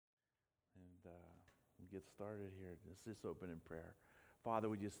get started here. Let's just open in prayer. Father,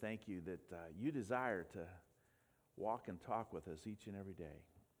 we just thank you that you desire to walk and talk with us each and every day.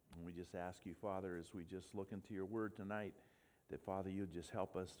 And we just ask you, Father, as we just look into your word tonight, that, Father, you'd just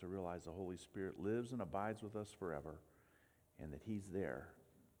help us to realize the Holy Spirit lives and abides with us forever, and that he's there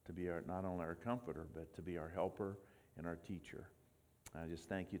to be not only our comforter, but to be our helper and our teacher. I just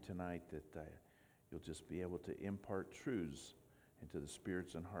thank you tonight that you'll just be able to impart truths into the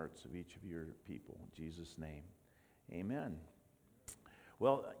spirits and hearts of each of your people. In Jesus' name, amen.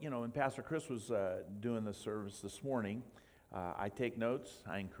 Well, when Pastor Chris was doing the service this morning, I take notes.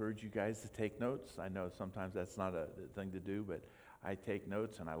 I encourage you guys to take notes. I know sometimes that's not a thing to do, but I take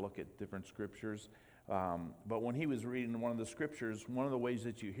notes and I look at different scriptures. But when he was reading one of the scriptures, one of the ways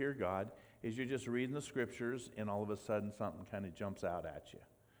that you hear God is you're just reading the scriptures and all of a sudden something kind of jumps out at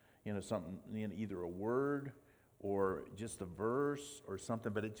you. Something, either a word or just a verse or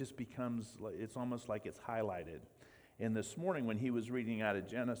something, but it just becomes, it's almost like it's highlighted. And this morning when he was reading out of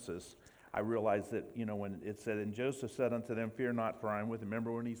Genesis, I realized that, when it said, "And Joseph said unto them, Fear not, for I am with them."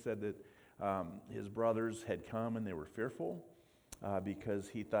 Remember when he said that his brothers had come and they were fearful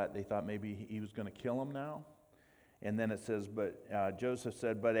because they thought maybe he was going to kill them now? And then it says, but Joseph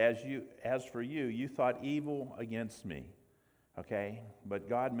said, "But as for you, you thought evil against me." Okay? "But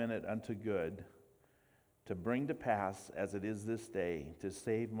God meant it unto good, to bring to pass, as it is this day, to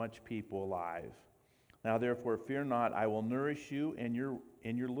save much people alive. Now therefore fear not, I will nourish you and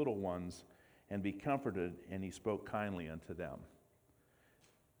your little ones, and be comforted." And he spoke kindly unto them.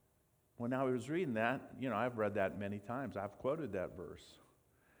 When I was reading that, I've read that many times. I've quoted that verse.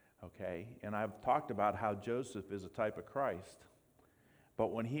 Okay? And I've talked about how Joseph is a type of Christ. But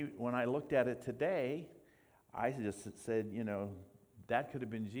when I looked at it today, I just said, that could have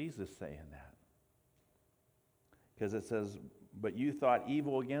been Jesus saying that. Because it says, "But you thought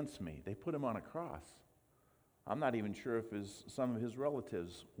evil against me." They put him on a cross. I'm not even sure if some of his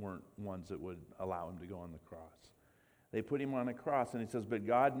relatives weren't ones that would allow him to go on the cross. They put him on a cross, and he says, "But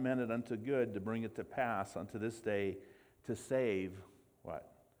God meant it unto good, to bring it to pass unto this day, to save,"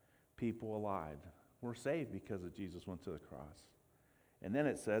 what? "People alive." We're saved because of Jesus went to the cross. And then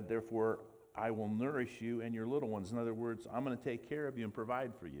it said, "Therefore I will nourish you and your little ones." In other words, I'm going to take care of you and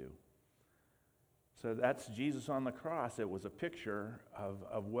provide for you. So that's Jesus on the cross. It was a picture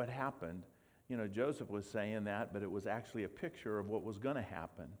of what happened. Joseph was saying that, but it was actually a picture of what was going to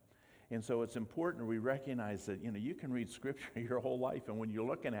happen. And so it's important we recognize that, you can read Scripture your whole life, and when you're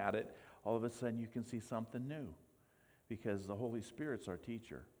looking at it, all of a sudden you can see something new because the Holy Spirit's our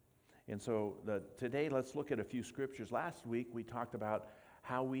teacher. And so today let's look at a few Scriptures. Last week we talked about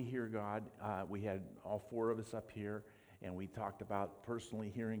how we hear God. We had all four of us up here, and we talked about personally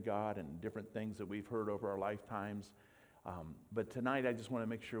hearing God and different things that we've heard over our lifetimes. But tonight I just want to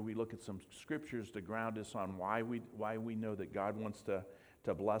make sure we look at some scriptures to ground us on why we know that God wants to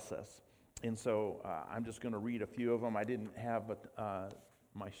bless us. And so I'm just going to read a few of them. I didn't have,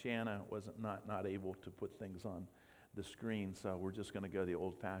 my Shanna wasn't not able to put things on the screen, so we're just going to go the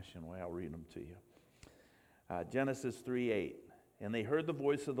old-fashioned way. I'll read them to you. Genesis 3:8. "And they heard the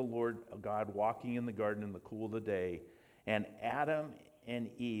voice of the Lord God walking in the garden in the cool of the day, and Adam and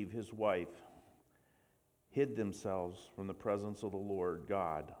Eve, his wife, hid themselves from the presence of the Lord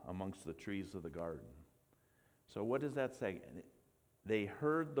God amongst the trees of the garden." So what does that say? They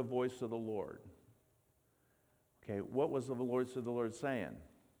heard the voice of the Lord. Okay, what was the voice of the Lord saying?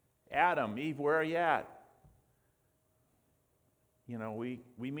 "Adam, Eve, where are you at?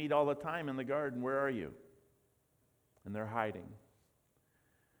 We meet all the time in the garden. Where are you?" And they're hiding.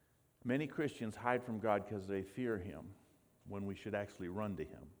 Many Christians hide from God because they fear him when we should actually run to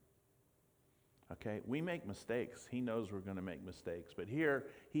him. Okay, we make mistakes. He knows we're going to make mistakes. But here,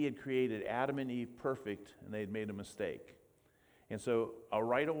 he had created Adam and Eve perfect, and they had made a mistake. And so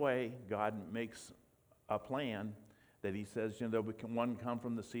right away, God makes a plan that he says, there'll be one come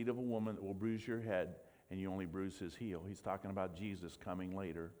from the seed of a woman that will bruise your head, and you only bruise his heel. He's talking about Jesus coming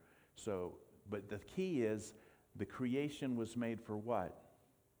later. But the key is, the creation was made for what?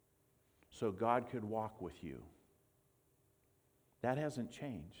 So God could walk with you. That hasn't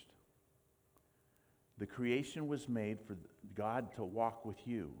changed. The creation was made for God to walk with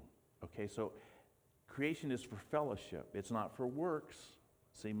you. Okay, so creation is for fellowship. It's not for works.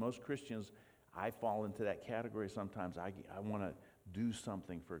 See, most Christians, I fall into that category sometimes. I want to do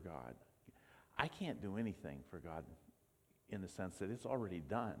something for God. I can't do anything for God in the sense that it's already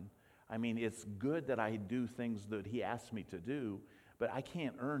done. I mean, it's good that I do things that he asks me to do, but I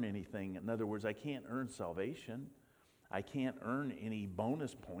can't earn anything. In other words, I can't earn salvation. I can't earn any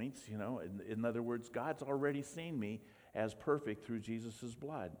bonus points, In other words, God's already seen me as perfect through Jesus'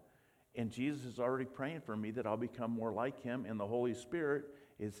 blood. And Jesus is already praying for me that I'll become more like him, and the Holy Spirit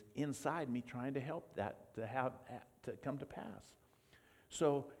is inside me trying to help that to come to pass.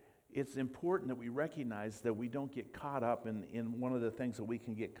 So it's important that we recognize that we don't get caught up in one of the things that we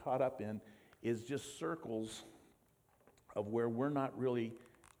can get caught up in is just circles of where we're not really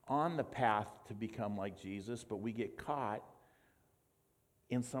on the path to become like Jesus, but we get caught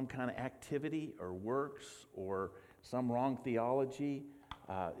in some kind of activity or works or some wrong theology.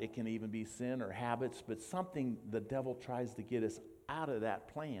 It can even be sin or habits, but something the devil tries to get us out of that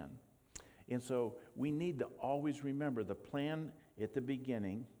plan. And so we need to always remember the plan at the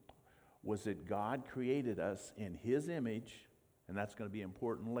beginning was that God created us in his image, and that's going to be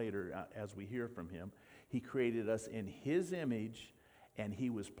important later as we hear from him. He created us in his image, and he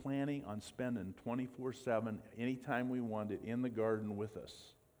was planning on spending 24/7, anytime we wanted, in the garden with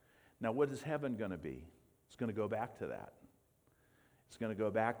us. Now, what is heaven going to be? It's going to go back to that. It's going to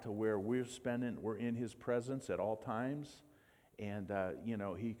go back to where we're in his presence at all times, and,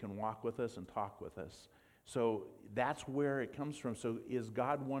 he can walk with us and talk with us. So that's where it comes from. So is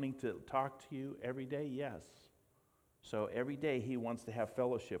God wanting to talk to you every day? Yes. So every day he wants to have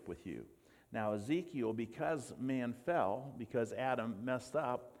fellowship with you. Now Ezekiel, because man fell, because Adam messed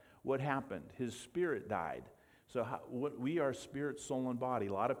up, what happened? His spirit died. So we are spirit, soul, and body.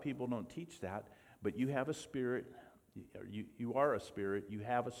 A lot of people don't teach that, but you have a spirit, you are a spirit, you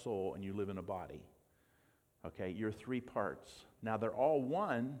have a soul, and you live in a body. Okay, you're three parts. Now they're all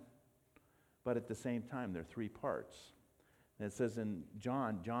one, but at the same time, they're three parts. And it says in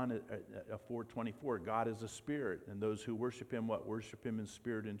John 4:24, God is a spirit, and those who worship him, worship him in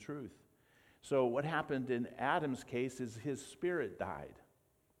spirit and truth. So what happened in Adam's case is his spirit died.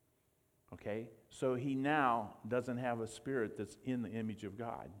 Okay? So he now doesn't have a spirit that's in the image of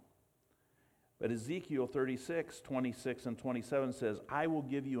God. But Ezekiel 36:26 and 27 says, I will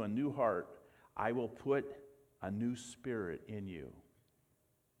give you a new heart. I will put a new spirit in you.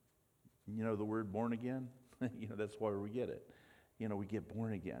 You know the word born again? That's why we get it. We get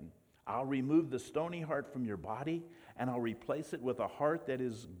born again. I'll remove the stony heart from your body, and I'll replace it with a heart that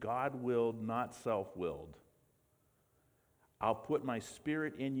is God-willed, not self-willed. I'll put my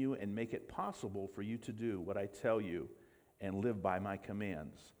spirit in you and make it possible for you to do what I tell you and live by my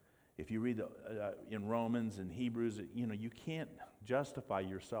commands. If you read in Romans and Hebrews, you can't justify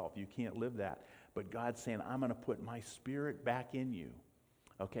yourself. You can't live that. But God's saying, I'm going to put my spirit back in you.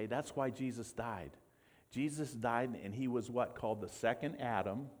 Okay, that's why Jesus died. Jesus died, and he was called the second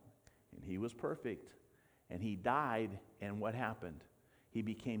Adam, and he was perfect. And he died, and what happened? He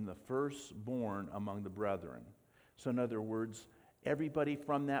became the firstborn among the brethren. So in other words, everybody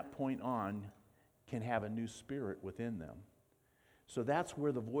from that point on can have a new spirit within them. So that's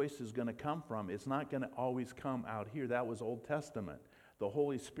where the voice is going to come from. It's not going to always come out here. That was Old Testament. The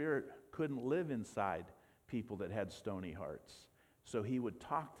Holy Spirit couldn't live inside people that had stony hearts. So he would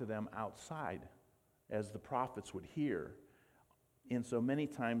talk to them outside as the prophets would hear. And so many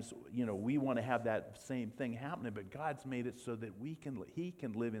times, we want to have that same thing happening, but God's made it so that he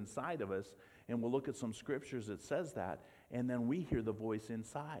can live inside of us. And we'll look at some scriptures that says that, and then we hear the voice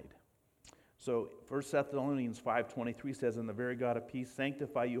inside. So 1 Thessalonians 5:23 says, and the very God of peace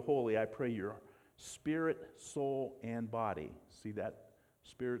sanctify you wholly, I pray your spirit, soul, and body. See that?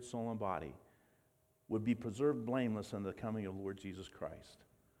 Spirit, soul, and body would be preserved blameless in the coming of Lord Jesus Christ.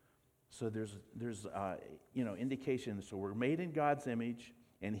 So there's indication. So we're made in God's image,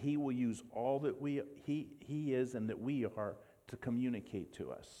 and he will use all that he is and that we are to communicate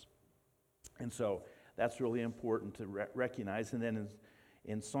to us. And so that's really important to recognize. And then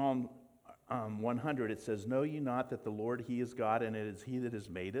in Psalm 100, it says, know ye not that the Lord, he is God, and it is he that has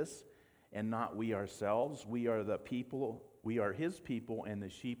made us, and not we ourselves. We are the people, we are his people, and the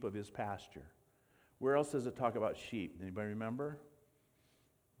sheep of his pasture. Where else does it talk about sheep? Anybody remember?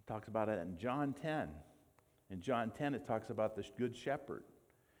 It talks about it in John 10. In John 10, it talks about the good shepherd.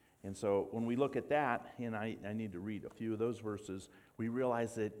 And so when we look at that, and I need to read a few of those verses, we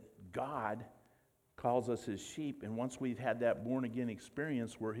realize that God calls us his sheep, and once we've had that born-again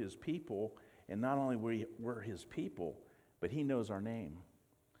experience, we're his people, and not only we're his people, but he knows our name.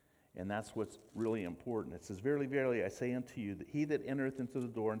 And that's what's really important. It says, verily, verily, I say unto you, that he that entereth into the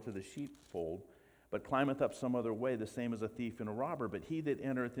door into the sheepfold, but climbeth up some other way, the same as a thief and a robber. But he that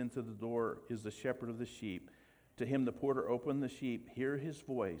entereth into the door is the shepherd of the sheep. To him the porter opened the sheep, hear his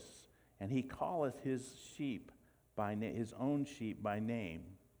voice, and he calleth his sheep by his own sheep by name,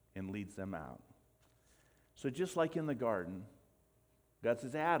 and leads them out. So just like in the garden, God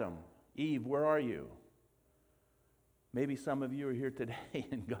says, Adam, Eve, where are you? Maybe some of you are here today,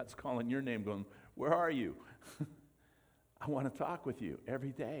 and God's calling your name, going, where are you? I want to talk with you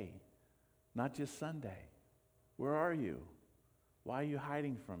every day. Not just Sunday. Where are you? Why are you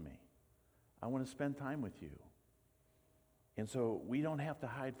hiding from me? I want to spend time with you. And so we don't have to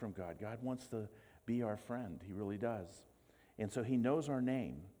hide from God. God wants to be our friend. He really does. And so he knows our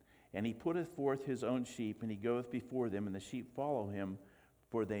name. And he putteth forth his own sheep, and he goeth before them, and the sheep follow him,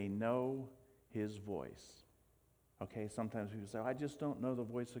 for they know his voice. Okay, sometimes people say, I just don't know the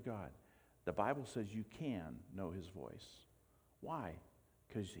voice of God. The Bible says you can know his voice. Why?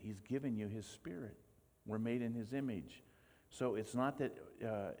 Because he's given you his Spirit. We're made in his image. So it's not that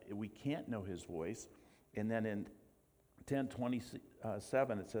we can't know his voice. And then in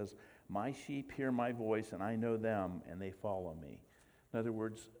 10:27 it says, my sheep hear my voice, and I know them, and they follow me. In other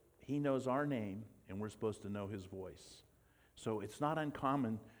words, he knows our name, and we're supposed to know his voice. So it's not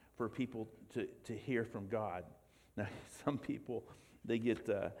uncommon for people to hear from God. Now, some people,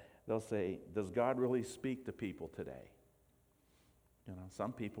 they'll say, does God really speak to people today?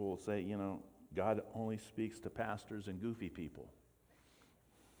 Some people will say, God only speaks to pastors and goofy people.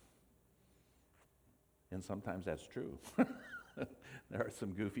 And sometimes that's true. There are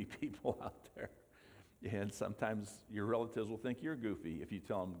some goofy people out there. And sometimes your relatives will think you're goofy if you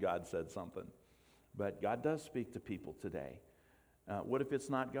tell them God said something. But God does speak to people today. What if it's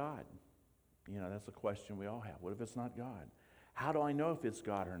not God? That's a question we all have. What if it's not God? How do I know if it's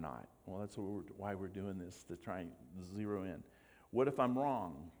God or not? Well, that's why we're doing this, to try and zero in. What if I'm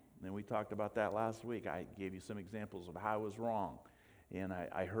wrong? And we talked about that last week. I gave you some examples of how I was wrong. And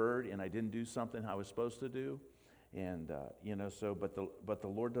I heard, and I didn't do something I was supposed to do. And, but the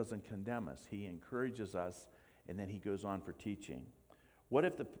Lord doesn't condemn us. He encourages us, and then he goes on for teaching.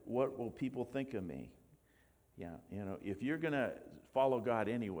 What will people think of me? Yeah, if you're going to follow God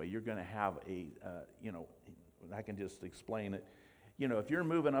anyway, you're going to have I can just explain it. If you're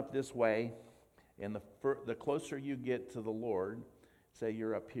moving up this way, and the closer you get to the Lord, say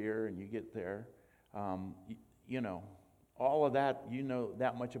you're up here and you get there, all of that,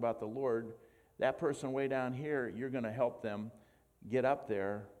 that much about the Lord, that person way down here, you're going to help them get up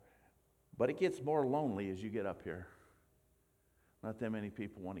there, but it gets more lonely as you get up here. Not that many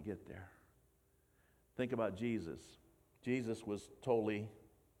people want to get there. Think about Jesus. Jesus was totally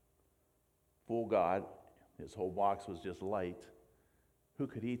full God. His whole box was just light. Who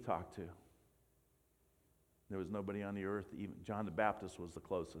could he talk to? There was nobody on the earth. Even John the Baptist was the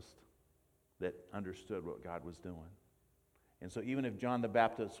closest that understood what God was doing. And so even if John the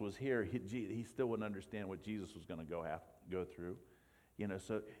Baptist was here, he still wouldn't understand what Jesus was going to go through.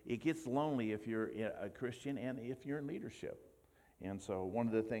 So it gets lonely if you're a Christian and if you're in leadership. And so one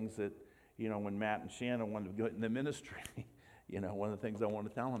of the things that, when Matt and Shannon wanted to go in the ministry, one of the things I want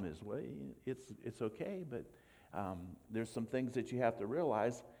to tell them is, well, it's okay, but there's some things that you have to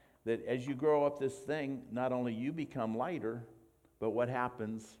realize that as you grow up this thing, not only you become lighter, but what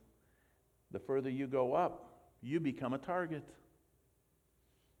happens, the further you go up, you become a target.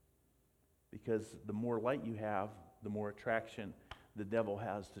 Because the more light you have, the more attraction the devil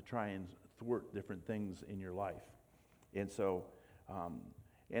has to try and thwart different things in your life. And so,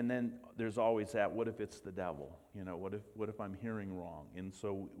 and then there's always that, what if it's the devil? What if I'm hearing wrong? And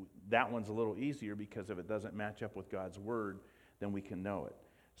so that one's a little easier, because if it doesn't match up with God's word, then we can know it.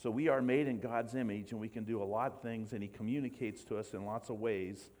 So we are made in God's image, and we can do a lot of things, and he communicates to us in lots of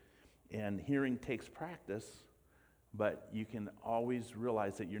ways. And hearing takes practice, but you can always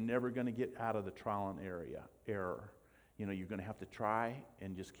realize that you're never going to get out of the trial and error. You're going to have to try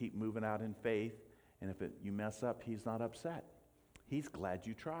and just keep moving out in faith. And if you mess up, he's not upset. He's glad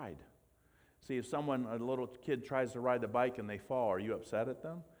you tried. See, if a little kid tries to ride the bike and they fall, are you upset at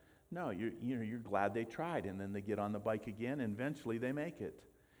them? No, you're glad they tried, and then they get on the bike again, and eventually they make it.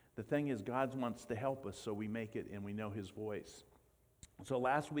 The thing is, God wants to help us so we make it and we know his voice. So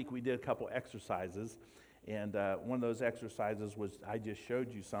last week we did a couple exercises, and one of those exercises was I just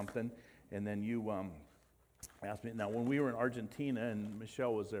showed you something, and then you asked me. Now, when we were in Argentina, and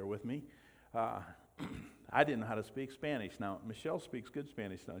Michelle was there with me, I didn't know how to speak Spanish. Now, Michelle speaks good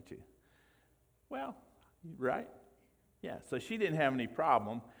Spanish, don't you? Well, right? Yeah, so she didn't have any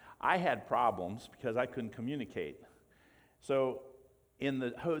problem. I had problems because I couldn't communicate. So in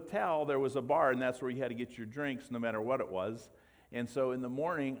the hotel, there was a bar, and that's where you had to get your drinks no matter what it was. And so in the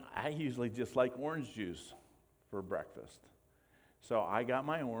morning, I usually just like orange juice for breakfast. So I got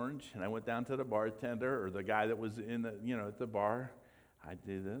my orange, and I went down to the bartender, or the guy that was in the, at the bar. I'd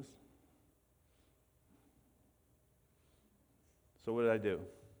do this. So what did I do?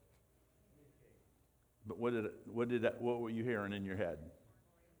 But what were you hearing in your head?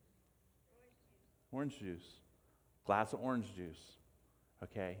 Orange juice. Glass of orange juice.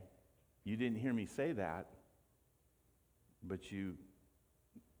 Okay. You didn't hear me say that, but you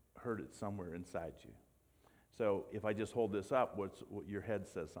heard it somewhere inside you. So if I just hold this up, what your head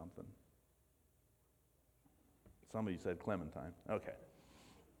says something. Somebody said Clementine. Okay.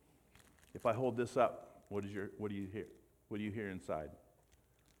 If I hold this up, what do you hear? What do you hear inside?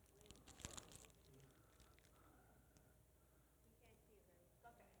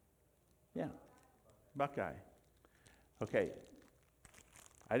 Yeah, Buckeye. Okay.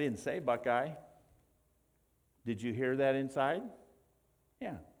 I didn't say Buckeye. Did you hear that inside?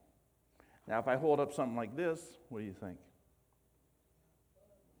 Yeah. Now, if I hold up something like this, what do you think?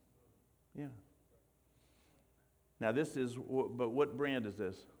 Yeah. Now, this is, but what brand is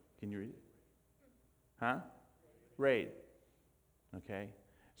this? Can you read it? Huh? Raid. Okay.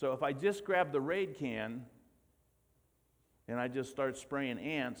 So if I just grab the Raid can and I just start spraying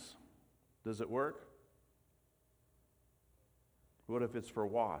ants, does it work? What if it's for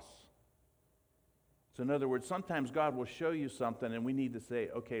wasps? So in other words, sometimes God will show you something and we need to say,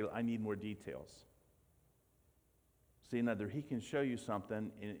 okay, I need more details. See, another, he can show you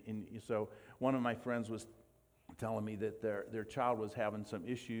something. So one of my friends was telling me that their child was having some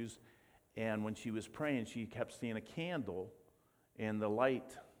issues, and when she was praying, she kept seeing a candle and the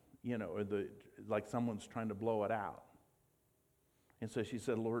light, or like someone's trying to blow it out. And so she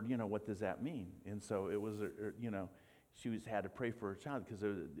said, Lord, what does that mean? And so it was, she had to pray for her child because,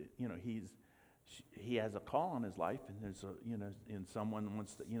 he has a call on his life, and there's and someone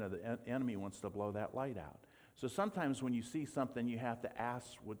wants to, the enemy wants to blow that light out. So sometimes when you see something, you have to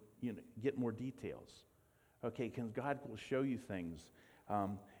ask, get more details. Okay, because God will show you things.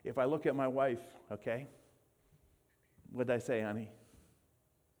 If I look at my wife, okay, what did I say, honey?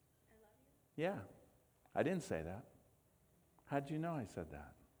 I love you. Yeah, I didn't say that. How'd you know I said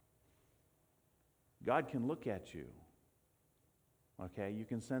that? God can look at you. Okay, you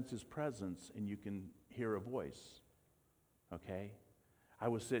can sense his presence and you can hear a voice. Okay, I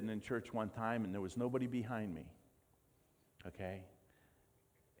was sitting in church one time and there was nobody behind me. Okay,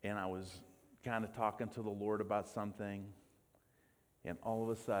 and I was kind of talking to the Lord about something, and all of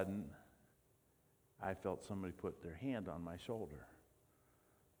a sudden I felt somebody put their hand on my shoulder.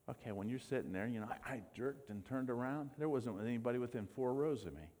 Okay, when you're sitting there, I jerked and turned around. There wasn't anybody within 4 rows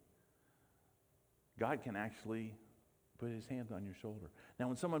of me. God can actually put his hand on your shoulder. Now,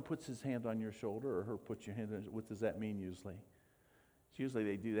 when someone puts his hand on your shoulder or her puts your hand on, what does that mean usually? It's usually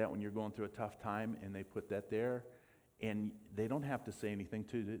they do that when you're going through a tough time and they put that there, and they don't have to say anything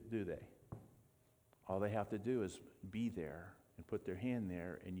to it, do they? All they have to do is be there and put their hand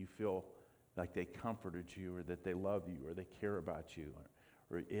there, and you feel like they comforted you, or that they love you, or they care about you,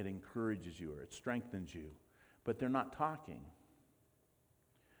 or it encourages you, or it strengthens you. But they're not talking.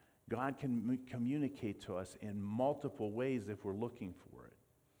 God can communicate to us in multiple ways if we're looking for it.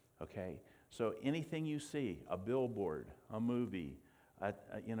 Okay? So anything you see, a billboard, a movie,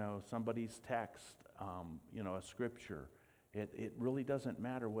 somebody's text, a scripture, it really doesn't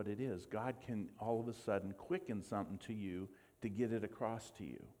matter what it is. God can all of a sudden quicken something to you to get it across to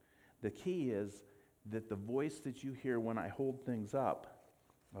you. The key is that the voice that you hear when I hold things up,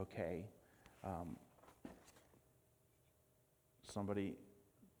 okay, somebody,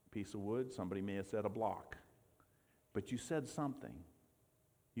 piece of wood, somebody may have said a block, but you said something.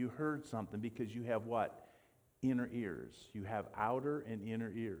 You heard something because you have what? Inner ears. You have outer and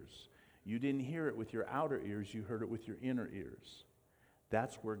inner ears. You didn't hear it with your outer ears, you heard it with your inner ears.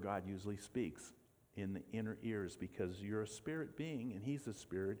 That's where God usually speaks, in the inner ears, because you're a spirit being and he's a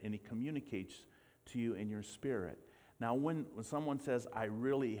spirit, and he communicates to you in your spirit. Now, when someone says, I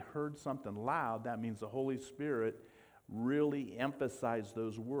really heard something loud, that means the Holy Spirit really emphasized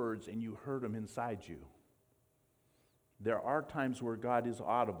those words and you heard them inside you. There are times where God is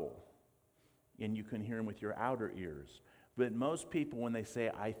audible and you can hear him with your outer ears. But most people, when they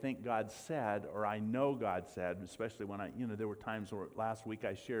say, I think God said, or I know God said, especially when there were times where last week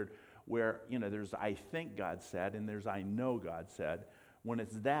I shared where, there's I think God said and there's I know God said. When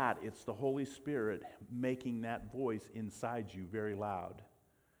it's that, it's the Holy Spirit making that voice inside you very loud.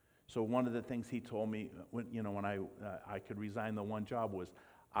 So one of the things he told me when I could resign the one job was,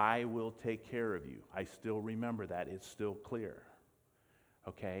 I will take care of you. I still remember that. It's still clear.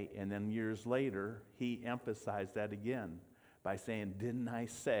 Okay? And then years later, he emphasized that again by saying, didn't I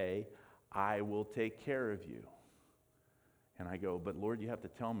say, I will take care of you? And I go, but Lord, you have to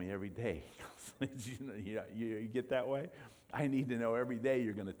tell me every day. You get that way? I need to know every day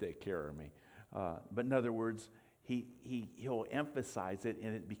you're going to take care of me. But in other words, he'll emphasize it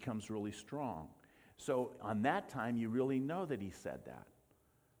and it becomes really strong. So on that time, you really know that he said that.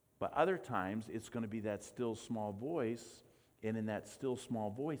 But other times, it's going to be that still small voice, and in that still small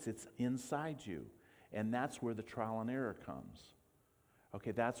voice, it's inside you. And that's where the trial and error comes.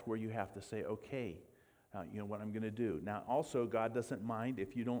 Okay, that's where you have to say, okay, you know what I'm going to do. Now, also, God doesn't mind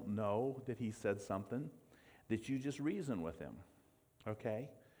if you don't know that he said something, that you just reason with him, okay?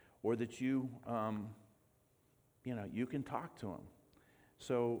 Or that you you can talk to him.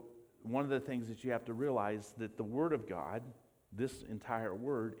 So one of the things that you have to realize that the Word of God, this entire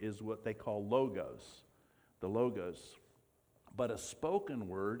word, is what they call logos, the logos. But a spoken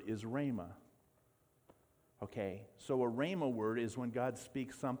word is rhema. Okay, so a rhema word is when God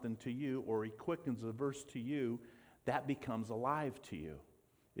speaks something to you or he quickens a verse to you, that becomes alive to you.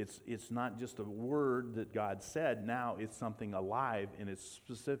 It's not just a word that God said, now it's something alive and it's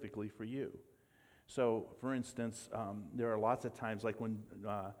specifically for you. So, for instance, there are lots of times like when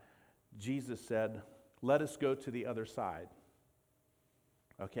Jesus said, let us go to the other side.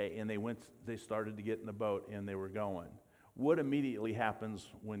 Okay, and they started to get in the boat and they were going. What immediately happens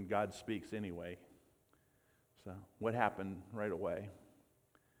when God speaks anyway? So, what happened right away?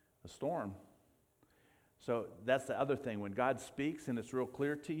 A storm. So, that's the other thing. When God speaks and it's real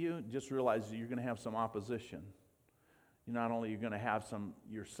clear to you, just realize that you're going to have some opposition. Not only are you going to have some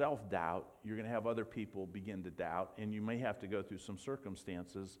your self-doubt, you're going to have other people begin to doubt, and you may have to go through some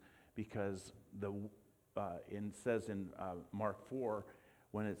circumstances because it says in Mark 4,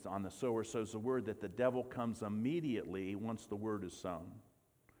 when it's on the sower sows the word, that the devil comes immediately once the word is sown.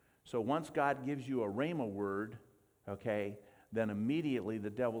 So once God gives you a rhema word, okay, then immediately the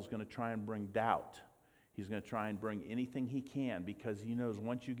devil's going to try and bring doubt. He's going to try and bring anything he can because he knows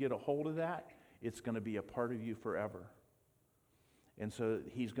once you get a hold of that, it's going to be a part of you forever. And so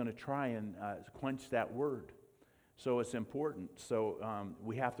he's going to try and quench that word. So it's important. So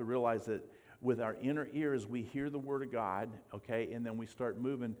we have to realize that with our inner ears, we hear the word of God, okay, and then we start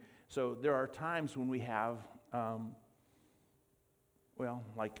moving. So there are times when we have,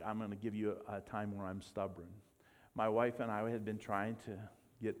 like I'm going to give you a time where I'm stubborn. My wife and I had been trying to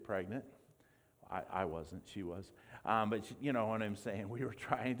get pregnant. I wasn't, she was. But you know what I'm saying. We were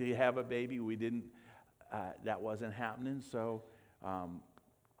trying to have a baby. We didn't, that wasn't happening. So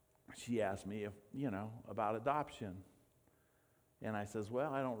she asked me if, about adoption. And I says,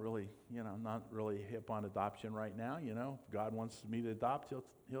 well, I don't really, not really hip on adoption right now. If God wants me to adopt,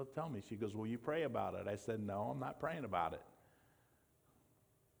 he'll tell me. She goes, well, you pray about it. I said, no, I'm not praying about it.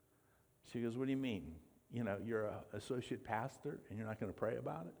 She goes, what do you mean? You're an associate pastor and you're not going to pray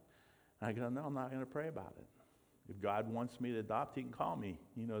about it? And I go, no, I'm not going to pray about it. If God wants me to adopt, he can call me.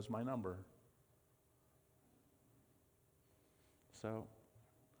 He knows my number. So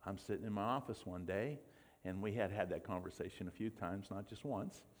I'm sitting in my office one day, and we had that conversation a few times, not just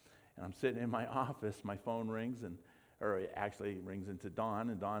once. And I'm sitting in my office, my phone rings, or it actually rings into Dawn,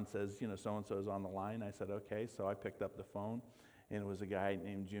 and Dawn says, so-and-so is on the line. I said, okay. So I picked up the phone, and it was a guy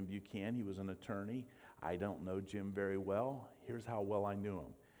named Jim Buchanan. He was an attorney. I don't know Jim very well. Here's how well I knew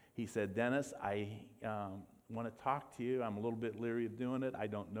him. He said, Dennis, I want to talk to you. I'm a little bit leery of doing it. I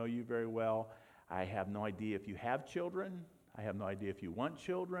don't know you very well. I have no idea if you have children. I have no idea if you want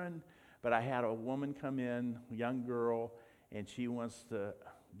children. But I had a woman come in, a young girl, and she wants to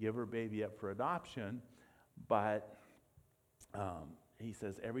give her baby up for adoption. But he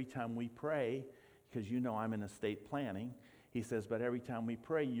says, every time we pray, because I'm in estate planning, he says, but every time we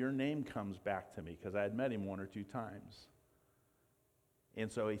pray, your name comes back to me, because I had met him 1 or 2 times. And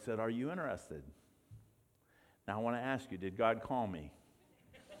so he said, are you interested? Now I want to ask you, did God call me?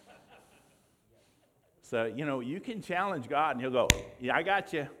 So, you can challenge God, and he'll go, yeah, I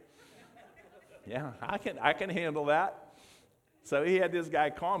got you. Yeah, I can handle that. So he had this guy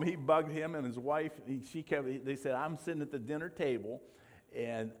call him. He bugged him and his wife. They said, I'm sitting at the dinner table,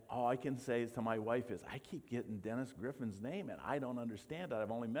 and all I can say to my wife is, I keep getting Dennis Griffin's name, and I don't understand it.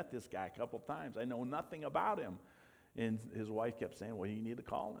 I've only met this guy a couple times. I know nothing about him. And his wife kept saying, well, you need to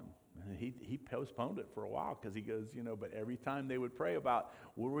call him. And he postponed it for a while because he goes, but every time they would pray about,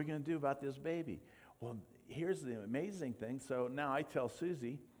 what are we going to do about this baby? Well, here's the amazing thing. So now I tell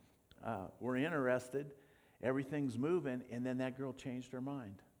Susie, we're interested, everything's moving, and then that girl changed her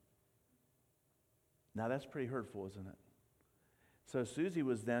mind. Now that's pretty hurtful, isn't it? So Susie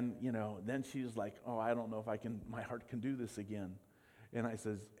was then she was like, oh, I don't know if my heart can do this again. And I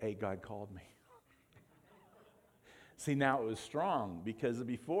says, hey, God called me. See, now it was strong, because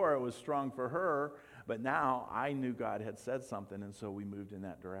before it was strong for her, but now I knew God had said something, and so we moved in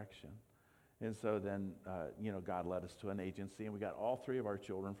that direction. And so then, God led us to an agency, and we got all 3 of our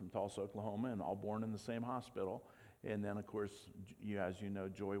children from Tulsa, Oklahoma, and all born in the same hospital. And then, of course, as you know,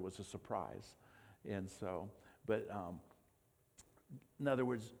 Joy was a surprise. And so, but in other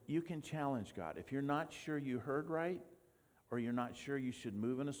words, you can challenge God. If you're not sure you heard right, or you're not sure you should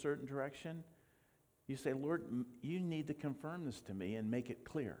move in a certain direction, You say, Lord, you need to confirm this to me and make it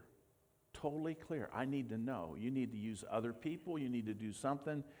clear. Totally clear. I need to know. You need to use other people. You need to do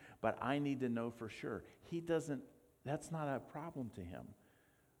something, but I need to know for sure. That's not a problem to him.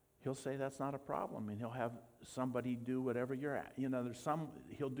 He'll say that's not a problem, and he'll have somebody do whatever you're at.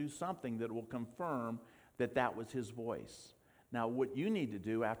 He'll do something that will confirm that was his voice. Now, what you need to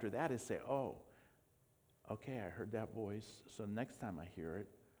do after that is say, oh, okay, I heard that voice, so next time I hear it,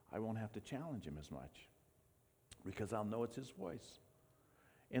 I won't have to challenge him as much because I'll know it's his voice.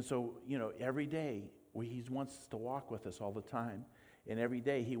 And so, every day, he wants to walk with us all the time. And every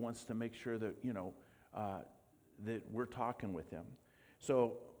day, he wants to make sure that, that we're talking with him.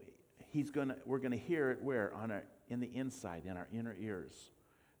 So, we're going to hear it where? In the inside, in our inner ears.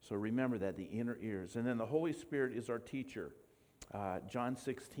 So remember that, the inner ears. And then the Holy Spirit is our teacher. John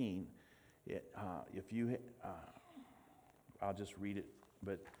 16. I'll just read it.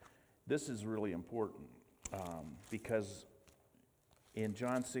 But this is really important because in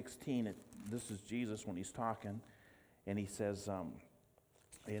John 16, this is Jesus when he's talking, and he says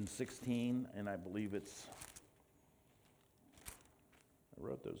in 16, and I believe I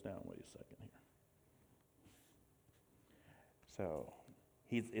wrote those down. Wait a second here. So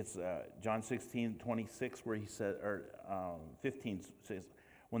it's John 16:26 where he said, or 15 says,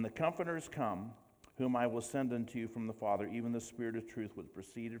 when the Comforters come, whom I will send unto you from the Father, even the Spirit of truth which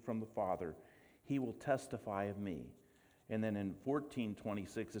proceeded from the Father, he will testify of me. And then in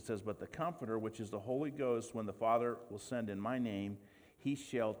 14:26 it says, but the Comforter, which is the Holy Ghost, when the Father will send in my name, he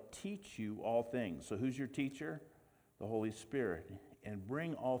shall teach you all things. So who's your teacher? The Holy Spirit. And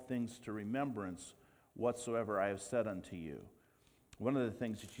bring all things to remembrance whatsoever I have said unto you. One of the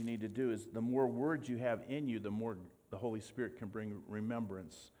things that you need to do is the more words you have in you, the more the Holy Spirit can bring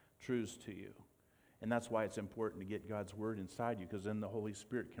remembrance, truths to you. And that's why it's important to get God's word inside you, because then the Holy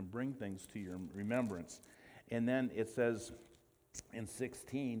Spirit can bring things to your remembrance. And then it says in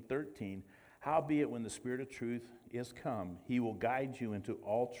 16:13, howbeit when the Spirit of truth is come, he will guide you into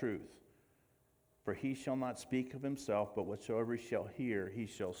all truth. For he shall not speak of himself, but whatsoever he shall hear, he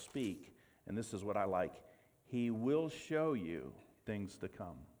shall speak. And this is what I like. He will show you things to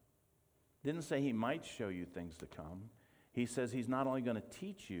come. Didn't say he might show you things to come. He says he's not only going to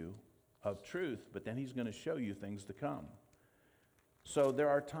teach you of truth, but then he's going to show you things to come. So there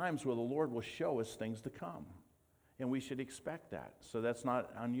are times where the Lord will show us things to come, and we should expect that. So that's not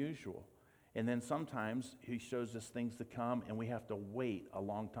unusual. And then sometimes he shows us things to come, and we have to wait a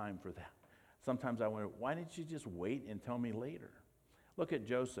long time for that. Sometimes I wonder, why didn't you just wait and tell me later? Look at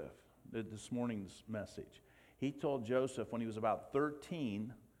Joseph, this morning's message. He told Joseph when he was about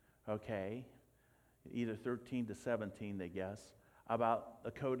 13, okay, either 13 to 17, they guess, about a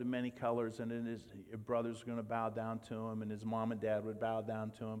coat of many colors, and then his brothers were going to bow down to him, and his mom and dad would bow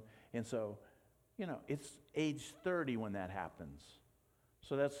down to him. And so, it's age 30 when that happens.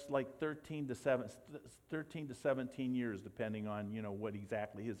 So that's like 13 to 17 years, depending on, what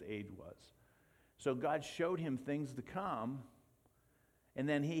exactly his age was. So God showed him things to come, and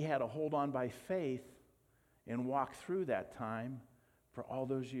then he had to hold on by faith and walk through that time for all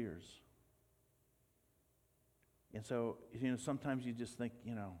those years. And so, sometimes you just think,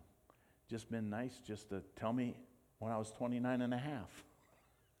 just been nice just to tell me when I was 29 and a half.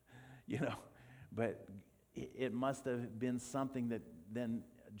 But it must have been something that then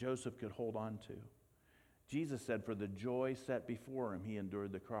Joseph could hold on to. Jesus said, for the joy set before him, he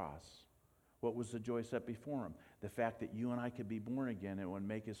endured the cross. What was the joy set before him? The fact that you and I could be born again and would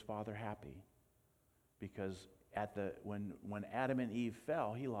make his Father happy. Because when Adam and Eve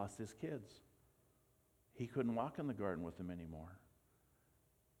fell, he lost his kids. He couldn't walk in the garden with them anymore.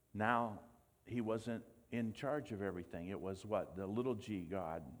 Now, he wasn't in charge of everything. It was what? The little g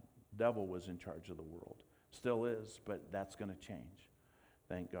God, devil, was in charge of the world. Still is, but that's going to change.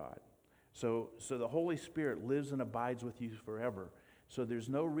 Thank God. So the Holy Spirit lives and abides with you forever. So there's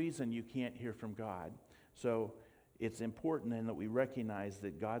no reason you can't hear from God. So it's important then that we recognize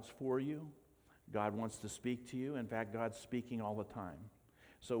that God's for you. God wants to speak to you. In fact, God's speaking all the time.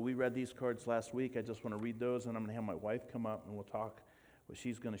 So we read these cards last week. I just want to read those, and I'm going to have my wife come up, and we'll talk. Well,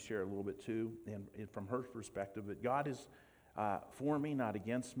 she's going to share a little bit too, and from her perspective, that God is for me, not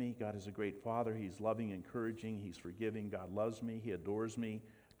against me. God is a great Father. He's loving, encouraging. He's forgiving. God loves me. He adores me.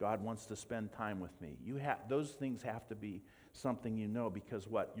 God wants to spend time with me. Those things have to be something because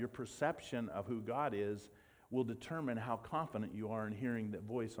what? Your perception of who God is will determine how confident you are in hearing that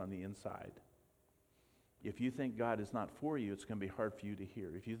voice on the inside. If you think God is not for you, it's going to be hard for you to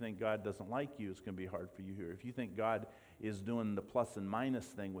hear. If you think God doesn't like you, it's going to be hard for you to hear. If you think God is doing the plus and minus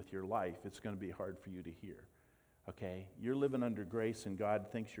thing with your life, it's going to be hard for you to hear. Okay? You're living under grace and God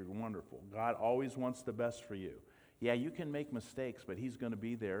thinks you're wonderful. God always wants the best for you. Yeah, you can make mistakes, but He's going to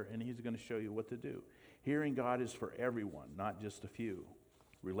be there and He's going to show you what to do. Hearing God is for everyone, not just a few.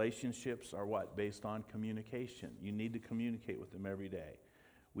 Relationships are what? Based on communication. You need to communicate with Him every day.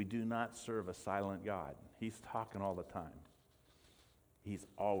 We do not serve a silent God. He's talking all the time. He's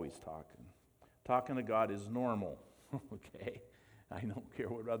always talking. Talking to God is normal, okay? I don't care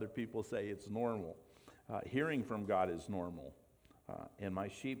what other people say, it's normal. Hearing from God is normal. And my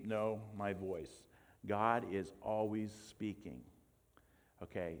sheep know my voice. God is always speaking.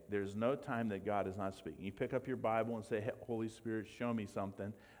 Okay, there's no time that God is not speaking. You pick up your Bible and say, hey, Holy Spirit, show me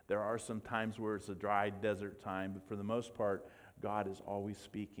something. There are some times where it's a dry desert time, but for the most part, God is always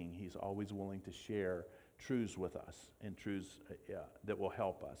speaking. He's always willing to share truths with us and truths that will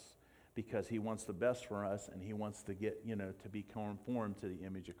help us because He wants the best for us and He wants to get, to be conformed to the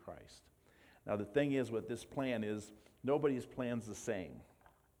image of Christ. Now, the thing is with this plan is nobody's plan's the same,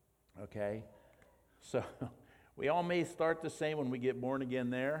 okay? So we all may start the same when we get born again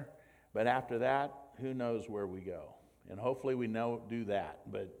there, but after that, who knows where we go? And hopefully we do that,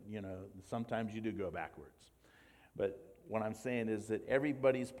 but, sometimes you do go backwards. But what I'm saying is that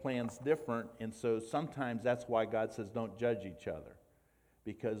everybody's plan's different, and so sometimes that's why God says don't judge each other.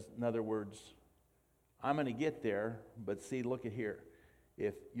 Because, in other words, I'm going to get there, but see, look at here.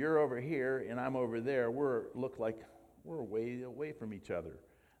 If you're over here and I'm over there, look like we're way away from each other.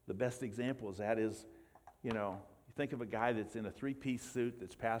 The best example of that is, you think of a guy that's in a three-piece suit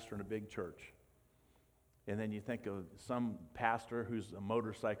that's pastoring a big church. And then you think of some pastor who's a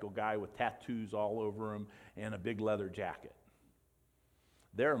motorcycle guy with tattoos all over him and a big leather jacket.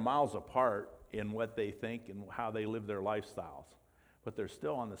 They're miles apart in what they think and how they live their lifestyles, but they're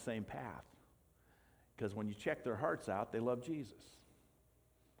still on the same path. Because when you check their hearts out, they love Jesus.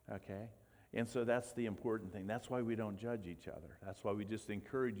 Okay? And so that's the important thing. That's why we don't judge each other. That's why we just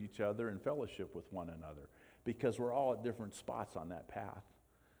encourage each other and fellowship with one another. Because we're all at different spots on that path.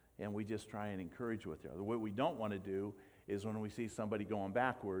 And we just try and encourage with each other. What we don't want to do is when we see somebody going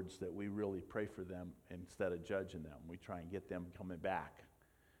backwards, that we really pray for them instead of judging them. We try and get them coming back.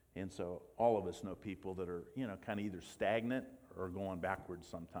 And so all of us know people that are, kind of either stagnant or going backwards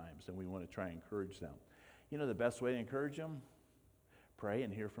sometimes. And we want to try and encourage them. The best way to encourage them? Pray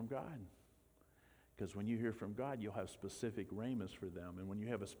and hear from God. Because when you hear from God, you'll have specific rhemas for them. And when you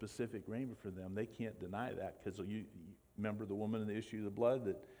have a specific rhema for them, they can't deny that. Because you remember the woman in the issue of the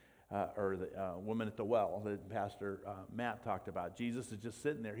blood, or the woman at the well that Pastor Matt talked about. Jesus is just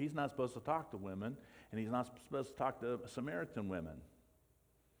sitting there. He's not supposed to talk to women, and He's not supposed to talk to Samaritan women.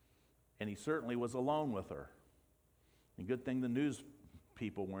 And He certainly was alone with her. And good thing the news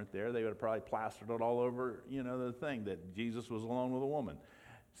people weren't there. They would have probably plastered it all over, the thing that Jesus was alone with a woman.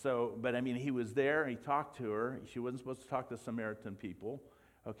 So, but He was there, and He talked to her. She wasn't supposed to talk to Samaritan people,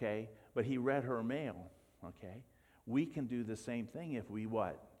 okay? But He read her mail, okay? We can do the same thing if we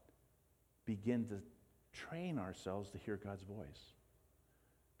what? Begin to train ourselves to hear God's voice.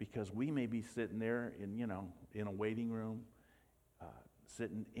 Because we may be sitting there in a waiting room,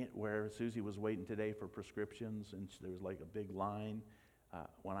 sitting where Susie was waiting today for prescriptions, and there was like a big line.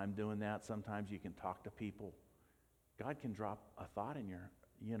 When I'm doing that, sometimes you can talk to people. God can drop a thought in your,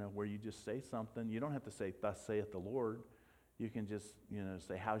 where you just say something. You don't have to say, "Thus saith the Lord." You can just,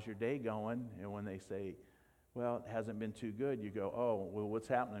 say, "How's your day going?" And when they say, "Well, it hasn't been too good," you go, "Oh, well, what's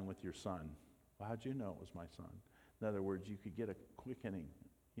happening with your son?" "Well, how'd you know it was my son?" In other words, you could get a quickening.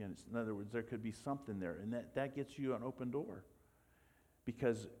 In other words, there could be something there. And that gets you an open door.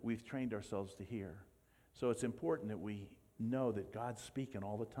 Because we've trained ourselves to hear. So it's important that we know that God's speaking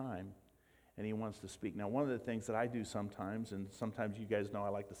all the time, and He wants to speak. Now, one of the things that I do sometimes, and sometimes you guys know I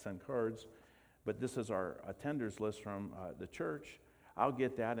like to send cards, but this is our attenders list from the church. I'll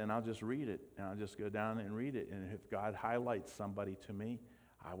get that, and I'll just read it, and I'll just go down and read it. And if God highlights somebody to me,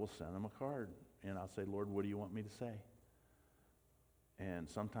 I will send them a card, and I'll say, "Lord, what do you want me to say?" And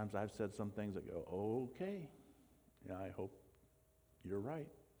sometimes I've said some things that go, "Okay, yeah, I hope you're right,"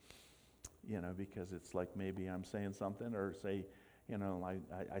 because it's like maybe I'm saying something, or say,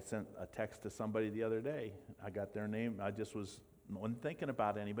 I sent a text to somebody the other day. I got their name. I just wasn't thinking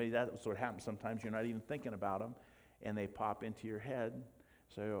about anybody. That's what happens. Sometimes you're not even thinking about them, and they pop into your head.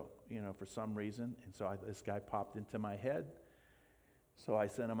 So, for some reason, and so this guy popped into my head. So I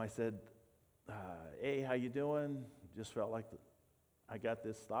sent him. I said, "Hey, how you doing? Just felt like I got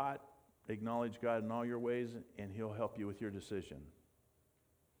this thought. Acknowledge God in all your ways, and He'll help you with your decision."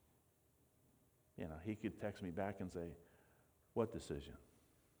 He could text me back and say, "What decision?"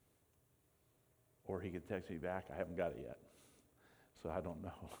 Or he could text me back, "I haven't got it yet, so I don't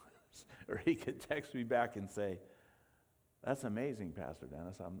know." Or he could text me back and say, that's amazing, Pastor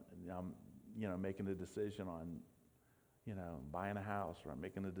Dennis. I'm making a decision on, buying a house, or I'm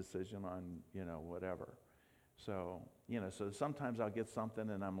making a decision on, whatever. So, so sometimes I'll get something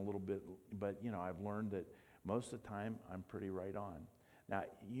and I'm a little bit, but, I've learned that most of the time I'm pretty right on. Now,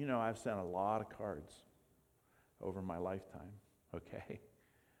 I've sent a lot of cards over my lifetime, okay?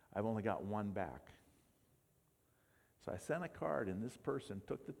 I've only got one back. So I sent a card, and this person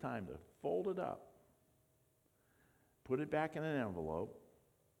took the time to fold it up, put it back in an envelope,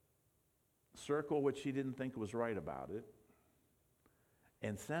 circle what she didn't think was right about it,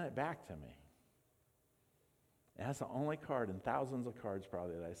 and sent it back to me. And that's the only card in thousands of cards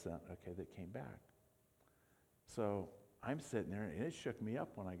probably that I sent, okay, that came back. So I'm sitting there, and it shook me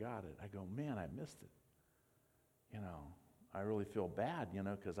up when I got it. I go, man, I missed it. I really feel bad,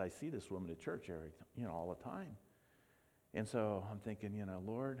 because I see this woman at church all the time. And so I'm thinking,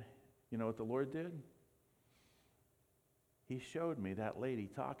 Lord, you know what the Lord did? He showed me that lady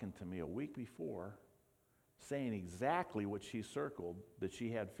talking to me a week before, saying exactly what she circled that she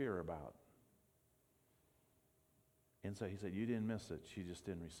had fear about. And so he said, you didn't miss it. She just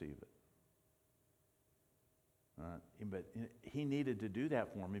didn't receive it. But he needed to do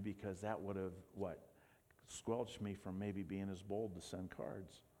that for me because that would have, squelched me from maybe being as bold to send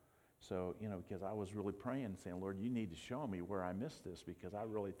cards. So, because I was really praying, saying, Lord, you need to show me where I missed this because I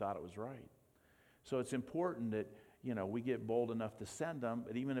really thought it was right. So it's important that, we get bold enough to send them,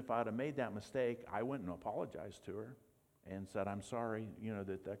 but even if I'd have made that mistake, I went and apologized to her and said, I'm sorry,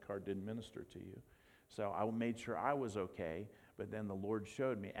 that card didn't minister to you. So I made sure I was okay, but then the Lord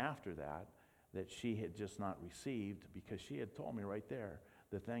showed me after that she had just not received because she had told me right there,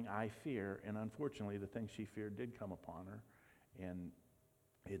 the thing I fear, and unfortunately the thing she feared did come upon her, and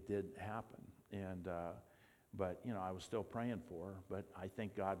it did happen. And but I was still praying for her, but I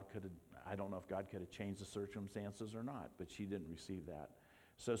think I don't know if God could have changed the circumstances or not, but she didn't receive that.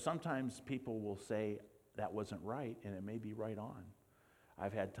 So sometimes people will say that wasn't right, and it may be right on.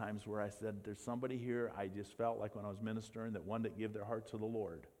 I've had times where I said, there's somebody here, I just felt like when I was ministering that wanted to give their heart to the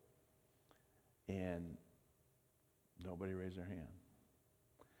Lord. And nobody raised their hand.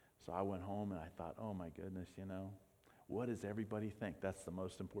 So I went home and I thought, oh my goodness, what does everybody think? That's the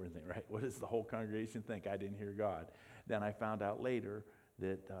most important thing, right? What does the whole congregation think? I didn't hear God. Then I found out later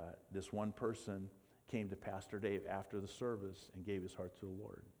that this one person came to Pastor Dave after the service and gave his heart to the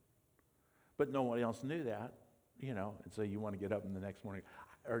Lord. But no one else knew that, and so you want to get up in the next morning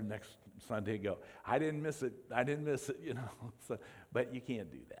or next Sunday and go, I didn't miss it, So, but you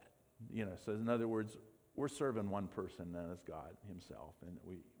can't do that, So in other words, we're serving one person, and that is God himself, and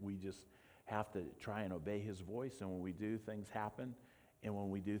we just have to try and obey his voice, and when we do, things happen, and when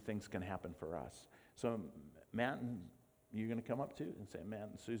we do, things can happen for us. So Matt, you're going to come up too, and say, Matt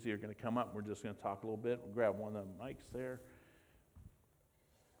and Susie are going to come up, and we're just going to talk a little bit. We'll grab one of the mics there.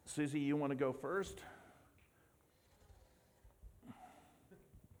 Susie, you want to go first?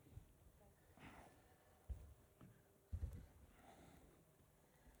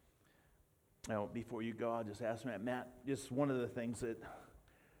 Now, before you go, I'll just ask Matt, just one of the things that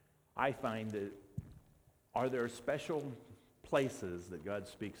I find that, are there special places that God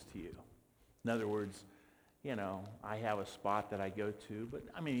speaks to you? In other words, I have a spot that I go to, but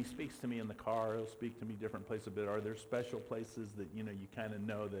he speaks to me in the car, he'll speak to me different places, but are there special places that, you kind of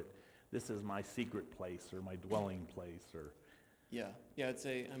know that this is my secret place or my dwelling place? Or Yeah, I'd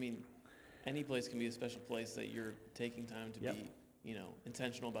say, any place can be a special place that you're taking time to be,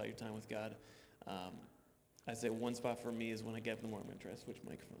 intentional about your time with God. I'd say one spot for me is when I get up in the morning. I'm going to try to switch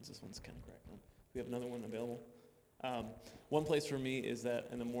microphones. This one's kind of crackling. We have another one available. One place for me is that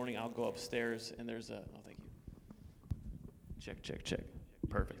in the morning I'll go upstairs and there's thank you. Check.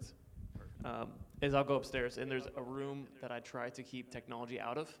 Perfect. Is I'll go upstairs and there's a room that I try to keep technology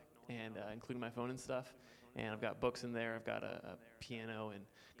out of, and including my phone and stuff. And I've got books in there. I've got a piano and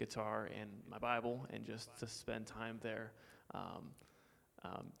guitar and my Bible, and just to spend time there.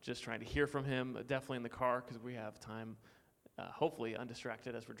 Just trying to hear from him, definitely in the car, because we have time, hopefully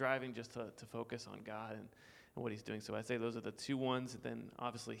undistracted as we're driving, just to focus on God and what he's doing. So I say those are the two ones. And then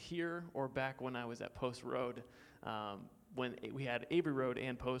obviously here, or back when I was at Post Road, when we had Avery Road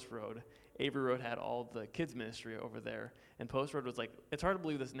and Post Road. Avery Road had all the kids ministry over there, and Post Road was like, it's hard to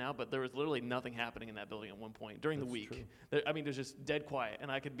believe this now, but there was literally nothing happening in that building at one point during the week. There's just dead quiet, and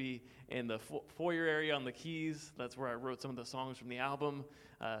I could be in the foyer area on the keys. That's where I wrote some of the songs from the album,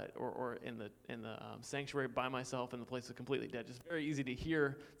 or in the sanctuary by myself, and the place is completely dead. Just very easy to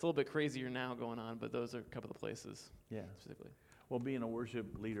hear. It's a little bit crazier now going on, but those are a couple of the places. Yeah. Specifically. Well, being a worship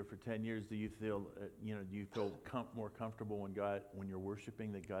leader for 10 years, do you feel, do you feel more comfortable when you're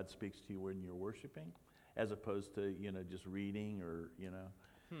worshiping, that God speaks to you when you're worshiping, as opposed to, just reading or,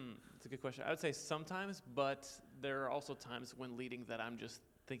 That's a good question. I would say sometimes, but there are also times when leading that I'm just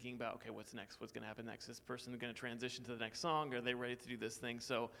thinking about, okay, what's next? What's going to happen next? Is this person going to transition to the next song? Are they ready to do this thing?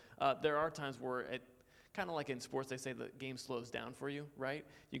 So there are times where it, kind of like in sports, they say the game slows down for you, right?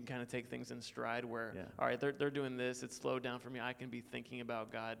 You can kind of take things in stride where, all right, they're doing this. It's slowed down for me. I can be thinking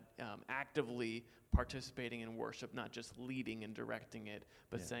about God, actively participating in worship, not just leading and directing it,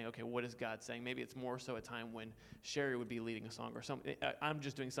 but saying, okay, what is God saying? Maybe it's more so a time when Sherry would be leading a song or something. I'm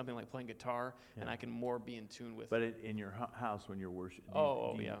just doing something like playing guitar, and I can more be in tune with. But in your house when you're worshiping,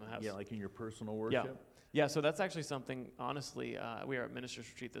 in the house. Yeah, like in your personal worship. Yeah, so that's actually something, honestly, we are at Ministers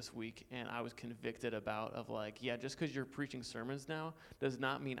Retreat this week, and I was convicted about just because you're preaching sermons now does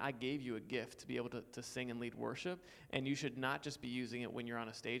not mean I gave you a gift to be able to sing and lead worship, and you should not just be using it when you're on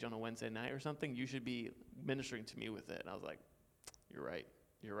a stage on a Wednesday night or something. You should be ministering to me with it. And I was like, you're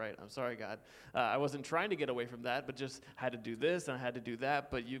right. I'm sorry, God. I wasn't trying to get away from that, but just had to do this and I had to do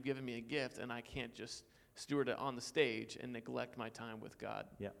that, but you've given me a gift, and I can't just steward it on the stage and neglect my time with God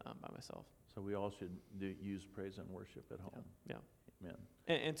by myself. So we all should use praise and worship at home. Yeah. Amen.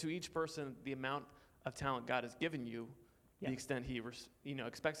 And to each person, the amount of talent God has given you, the extent He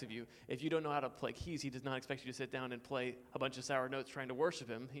expects of you. If you don't know how to play keys, He does not expect you to sit down and play a bunch of sour notes trying to worship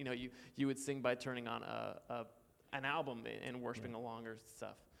Him. You would sing by turning on an album and worshiping along or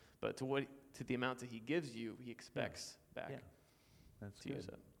stuff. But to the amount that He gives you, He expects back. Yeah. That's to good. use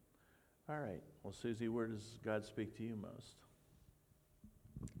it. All right. Well, Susie, where does God speak to you most?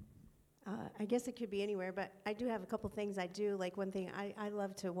 I guess it could be anywhere, but I do have a couple things I do. Like one thing, I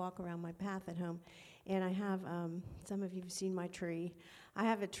love to walk around my path at home, and I have, some of you have seen my tree. I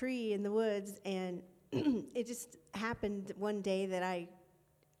have a tree in the woods, and it just happened one day that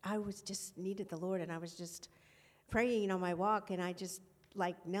I was just needed the Lord, and I was just praying on my walk, and I just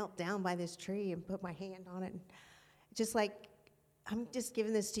knelt down by this tree and put my hand on it, and just I'm just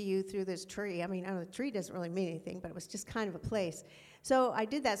giving this to you through this tree. I mean, I know the tree doesn't really mean anything, but it was just kind of a place. So I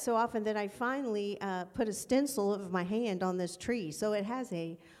did that so often that I finally put a stencil of my hand on this tree. So it has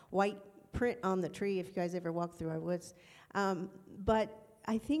a white print on the tree if you guys ever walk through our woods. But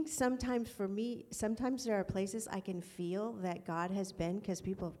I think sometimes for me, there are places I can feel that God has been because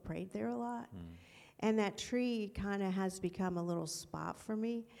people have prayed there a lot. And that tree kind of has become a little spot for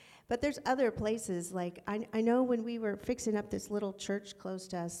me. But there's other places, like I know when we were fixing up this little church close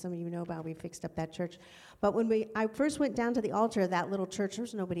to us, some of you know about we fixed up that church. But when I first went down to the altar of that little church, there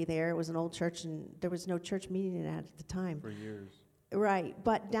was nobody there. It was an old church, and there was no church meeting in it at the time. For years. Right.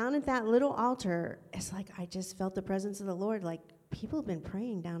 But down at that little altar, it's like I just felt the presence of the Lord. Like people have been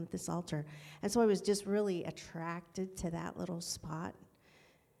praying down at this altar. And so I was just really attracted to that little spot.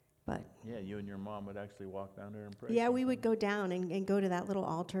 But yeah, you and your mom would actually walk down there and pray. Yeah, we would go down and go to that little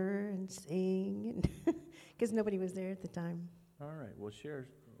altar and sing, because nobody was there at the time. All right. Well, share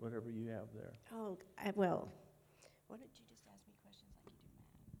whatever you have there. Oh, well, what did you just ask me questions like you do,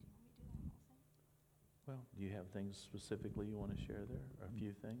 Matt? Do you want me to do that also? Well, do you have things specifically you want to share there? A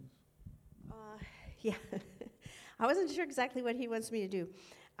few things? Yeah. I wasn't sure exactly what he wants me to do.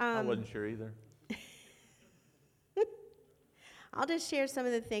 I wasn't sure either. I'll just share some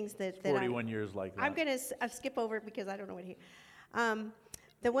of the things that 41 years like that. I'm going to skip over it because I don't know what he...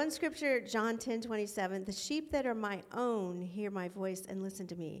 the one scripture, John 10:27, the sheep that are my own hear my voice and listen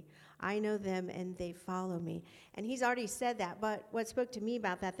to me. I know them and they follow me. And he's already said that, but what spoke to me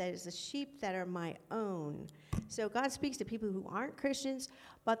about that is the sheep that are my own. So God speaks to people who aren't Christians,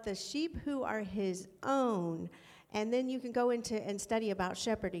 but the sheep who are his own. And then you can go into and study about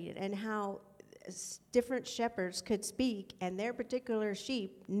shepherding and how different shepherds could speak, and their particular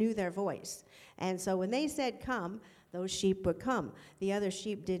sheep knew their voice. And so when they said come, those sheep would come. The other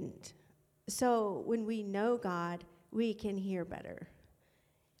sheep didn't. So when we know God, we can hear better.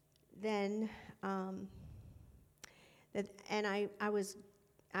 Then, I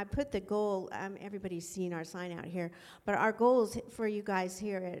put the goal, everybody's seen our sign out here, but our goals for you guys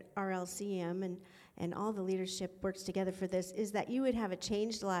here at RLCM and all the leadership works together for this is that you would have a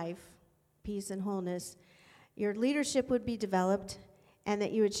changed life, peace and wholeness, your leadership would be developed, and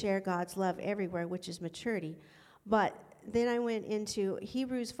that you would share God's love everywhere, which is maturity. But then I went into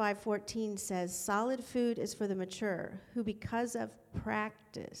Hebrews 5:14 says, solid food is for the mature, who because of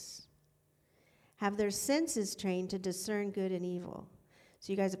practice have their senses trained to discern good and evil.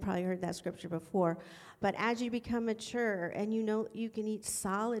 So you guys have probably heard that scripture before. But as you become mature and you know you can eat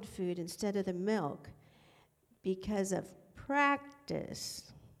solid food instead of the milk because of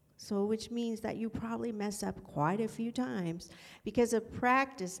practice. So, which means that you probably mess up quite a few times because of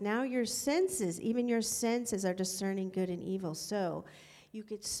practice. Now your senses, even your senses, are discerning good and evil. So, you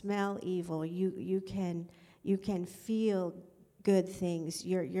could smell evil. You can feel good things.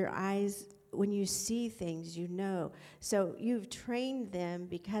 Your eyes, when you see things, you know. So you've trained them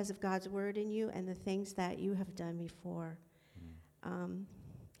because of God's word in you and the things that you have done before.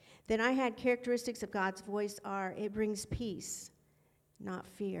 Then I had characteristics of God's voice are, it brings peace, not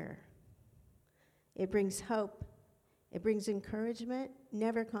fear. It brings hope. It brings encouragement,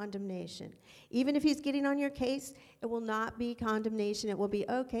 never condemnation. Even if he's getting on your case, it will not be condemnation. It will be,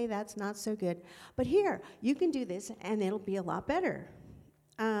 okay, that's not so good. But here, you can do this, and it'll be a lot better.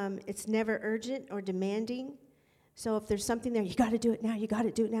 It's never urgent or demanding. So if there's something there, you got to do it now. You got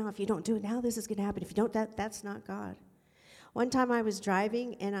to do it now. If you don't do it now, this is going to happen. If you don't, that's not God. One time I was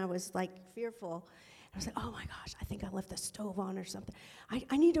driving, and I was, like, fearful. I was like, oh, my gosh, I think I left the stove on or something.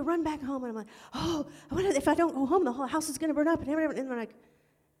 I need to run back home. And I'm like, oh, what if I don't go home, the whole house is going to burn up. And everything. And I'm like,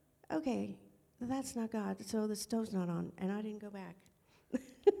 okay, that's not God. So the stove's not on. And I didn't go back.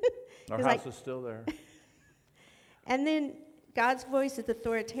 Our house is still there. And then God's voice is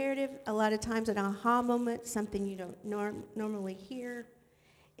authoritative. A lot of times an aha moment, something you don't normally hear.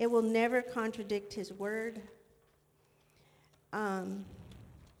 It will never contradict his word.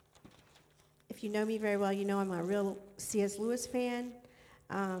 If you know me very well, you know I'm a real C.S. Lewis fan.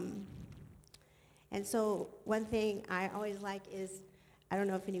 And so one thing I always like is, I don't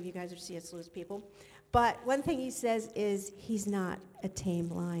know if any of you guys are C.S. Lewis people, but one thing he says is he's not a tame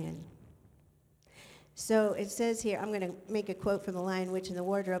lion. So it says here, I'm going to make a quote from The Lion, Witch, and the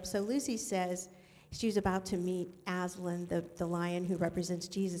Wardrobe. So Lucy says she was about to meet Aslan, the lion who represents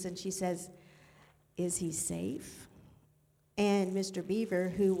Jesus, and she says, is he safe? And Mr. Beaver,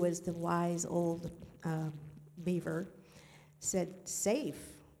 who was the wise old beaver, said, safe?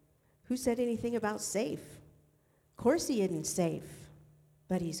 Who said anything about safe? Of course he isn't safe,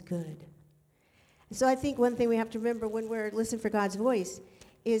 but he's good. So I think one thing we have to remember when we're listening for God's voice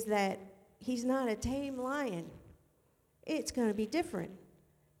is that he's not a tame lion. It's going to be different.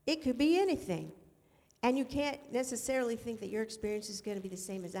 It could be anything. And you can't necessarily think that your experience is going to be the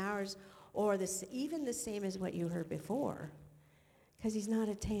same as ours or even the same as what you heard before, because he's not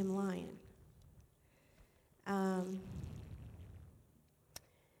a tame lion.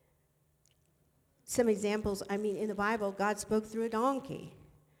 Some examples, in the Bible, God spoke through a donkey.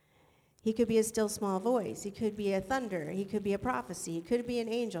 He could be a still small voice. He could be a thunder. He could be a prophecy. He could be an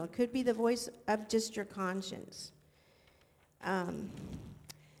angel. It could be the voice of just your conscience.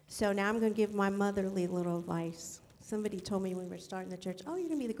 So now I'm going to give my motherly little advice. Somebody told me when we were starting the church, oh, you're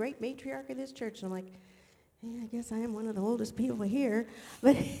going to be the great matriarch of this church. And I'm like, yeah, I guess I am one of the oldest people here.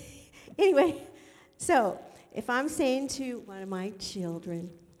 But anyway, so if I'm saying to one of my children,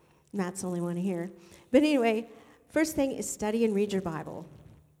 Matt's the only one here. But anyway, first thing is study and read your Bible.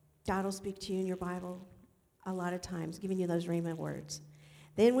 God will speak to you in your Bible a lot of times, giving you those rhema words.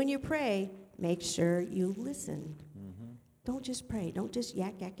 Then when you pray, make sure you listen. Mm-hmm. Don't just pray. Don't just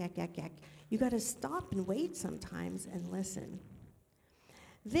yak, yak, yak, yak, yak. You got to stop and wait sometimes and listen.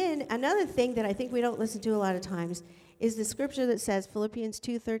 Then another thing that I think we don't listen to a lot of times is the scripture that says, Philippians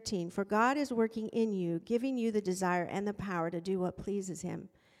 2:13, for God is working in you, giving you the desire and the power to do what pleases him.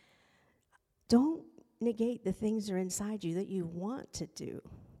 Don't negate the things that are inside you that you want to do.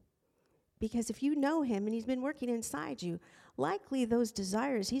 Because if you know him and he's been working inside you, likely those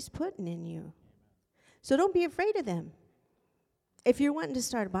desires he's putting in you. So don't be afraid of them. If you're wanting to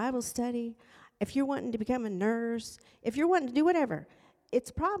start a Bible study, if you're wanting to become a nurse, if you're wanting to do whatever, it's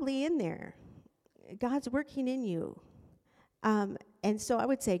probably in there. God's working in you. And so I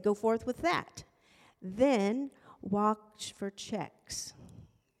would say go forth with that. Then watch for checks.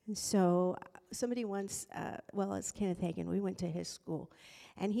 And so somebody once, it's Kenneth Hagin, we went to his school.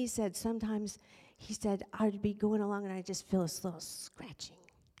 And he said sometimes, I'd be going along and I'd just feel this little scratching.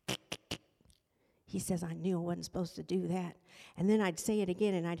 He says, I knew I wasn't supposed to do that. And then I'd say it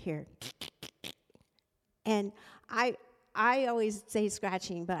again and I'd hear. And I always say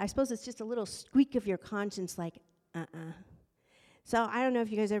scratching, but I suppose it's just a little squeak of your conscience like, So I don't know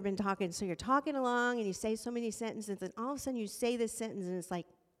if you guys ever been talking. So you're talking along and you say so many sentences and all of a sudden you say this sentence and it's like,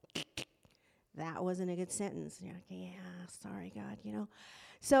 that wasn't a good sentence. And you're like, yeah, sorry, God,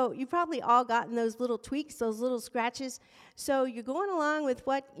 So you've probably all gotten those little tweaks, those little scratches. So you're going along with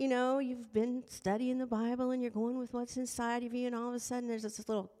what, you've been studying the Bible and you're going with what's inside of you and all of a sudden there's this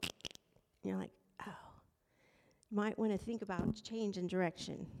little, you're like, oh, you might want to think about change in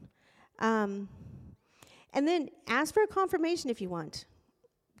direction. And then ask for a confirmation if you want.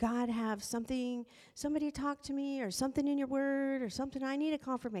 God have somebody talk to me, or something in your word, or something? I need a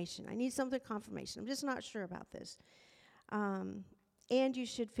confirmation. I need something confirmation. I'm just not sure about this. And you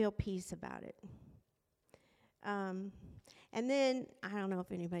should feel peace about it. And then, I don't know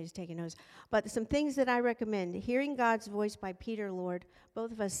if anybody's taking notes, but some things that I recommend. Hearing God's Voice by Peter Lord.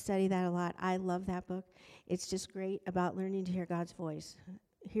 Both of us study that a lot. I love that book. It's just great about learning to hear God's voice.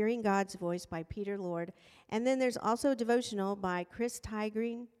 Hearing God's Voice by Peter Lord. And then there's also a devotional by Chris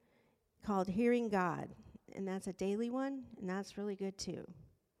Tigring called Hearing God. And that's a daily one, and that's really good too.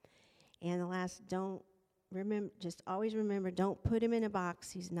 And the last, just always remember, don't put him in a box.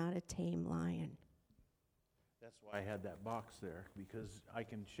 He's not a tame lion. That's why I had that box there, because I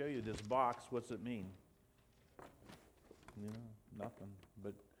can show you this box. What's it mean? Nothing.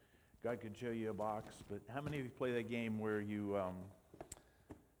 But God could show you a box. But how many of you play that game where you,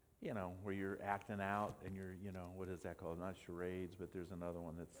 where you're acting out and you're, what is that called? Not charades, but there's another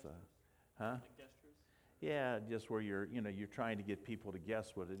one that's, Yeah, just where you're trying to get people to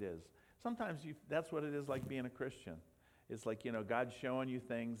guess what it is. Sometimes that's what it is like being a Christian. It's like, God's showing you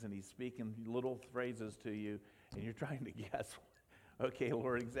things and he's speaking little phrases to you and you're trying to guess, okay,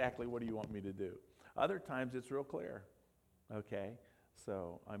 Lord, exactly what do you want me to do? Other times it's real clear, okay?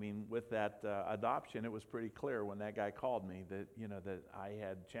 So, with that adoption, it was pretty clear when that guy called me that, that I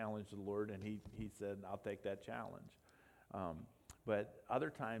had challenged the Lord, and he said, I'll take that challenge. But other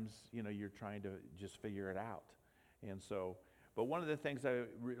times, you're trying to just figure it out. And so, but one of the things I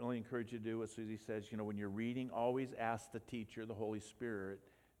really encourage you to do, as Susie says, when you're reading, always ask the teacher, the Holy Spirit,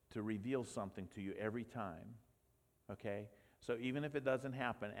 to reveal something to you every time, okay? So even if it doesn't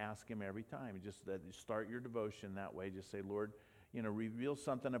happen, ask him every time. Just start your devotion that way. Just say, Lord, reveal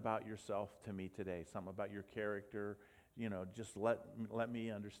something about yourself to me today, something about your character. Just let me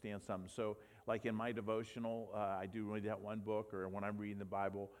understand something. So like in my devotional, I do read that one book, or when I'm reading the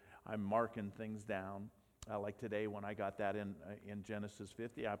Bible, I'm marking things down. Like today when I got that in Genesis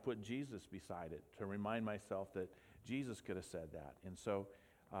 50, I put Jesus beside it to remind myself that Jesus could have said that. And so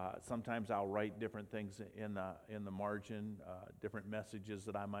sometimes I'll write different things in the margin, different messages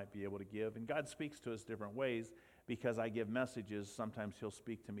that I might be able to give. And God speaks to us different ways because I give messages. Sometimes he'll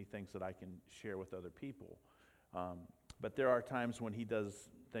speak to me things that I can share with other people. But there are times when he does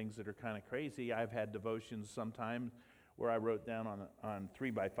things that are kind of crazy. I've had devotions sometimes where I wrote down on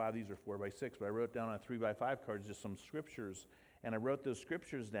 3x5, these are 4x6, but I wrote down on 3x5 cards just some scriptures. And I wrote those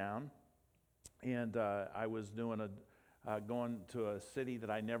scriptures down, and I was doing going to a city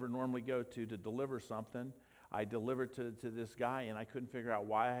that I never normally go to deliver something. I delivered to this guy, and I couldn't figure out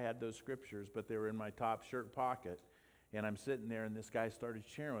why I had those scriptures, but they were in my top shirt pocket. And I'm sitting there, and this guy started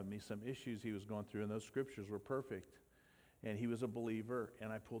sharing with me some issues he was going through, and those scriptures were perfect. And he was a believer,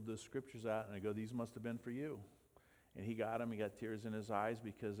 and I pulled those scriptures out, and I go, these must have been for you. And he got them. He got tears in his eyes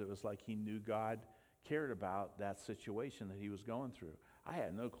because it was like he knew God cared about that situation that he was going through. I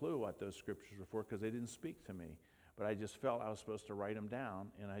had no clue what those scriptures were for because they didn't speak to me. But I just felt I was supposed to write them down,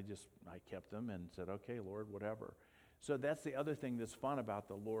 and I kept them and said, okay, Lord, whatever. So that's the other thing that's fun about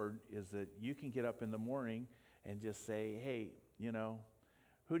the Lord is that you can get up in the morning and just say, hey,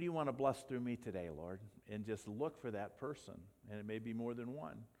 who do you want to bless through me today, Lord? And just look for that person, and it may be more than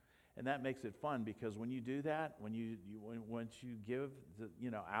one. And that makes it fun because when you do that, once you give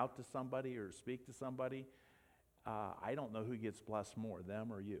out to somebody or speak to somebody, I don't know who gets blessed more,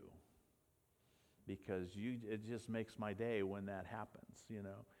 them or you. Because it just makes my day when that happens,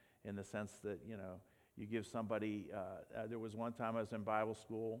 in the sense that, you give somebody, there was one time I was in Bible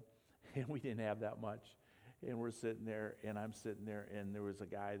school, and we didn't have that much. And we're sitting there, and I'm sitting there, and there was a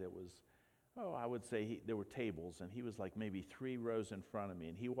guy that was, I would say there were tables, and he was like maybe 3 rows in front of me.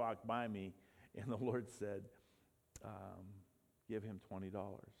 And he walked by me, and the Lord said, give him $20.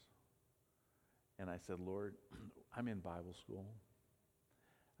 And I said, Lord, I'm in Bible school.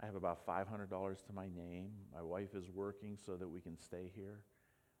 I have about $500 to my name. My wife is working so that we can stay here.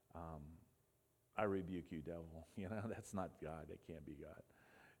 I rebuke you, devil. That's not God. That can't be God.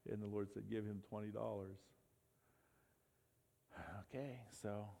 And the Lord said, give him $20. Okay,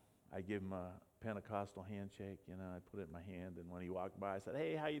 so I give him a Pentecostal handshake, I put it in my hand, and when he walked by, I said,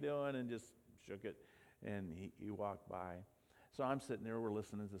 hey, how you doing? And just shook it, and he walked by. So I'm sitting there, we're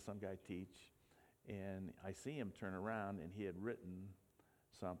listening to some guy teach, and I see him turn around, and he had written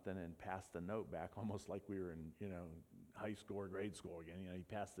something and passed a note back, almost like we were in, high school or grade school again. He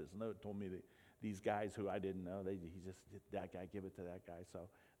passed this note, told me that these guys who I didn't know, that guy, give it to that guy. So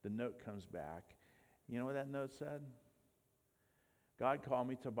the note comes back. You know what that note said? God called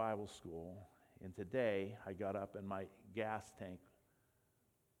me to Bible school, and today I got up and my gas tank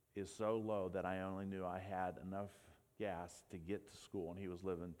is so low that I only knew I had enough gas to get to school, and he was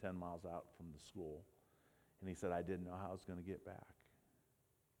living 10 miles out from the school. And he said, I didn't know how I was going to get back.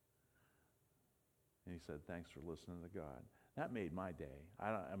 And he said, thanks for listening to God. That made my day.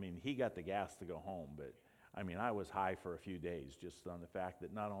 I mean, he got the gas to go home, but I mean, I was high for a few days just on the fact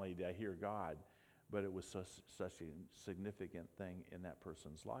that not only did I hear God, but it was such a significant thing in that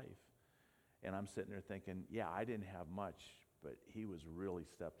person's life. And I'm sitting there thinking, yeah, I didn't have much, but he was really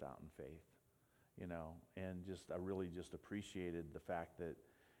stepped out in faith, you know, and I really just appreciated the fact that,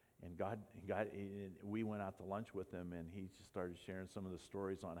 and God, we went out to lunch with him, and he just started sharing some of the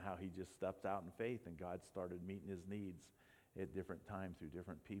stories on how he just stepped out in faith, and God started meeting his needs at different times through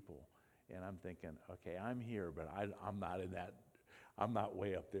different people. And I'm thinking, okay, I'm here, but I'm not in that. I'm not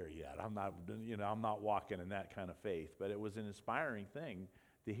way up there yet. I'm not walking in that kind of faith. But it was an inspiring thing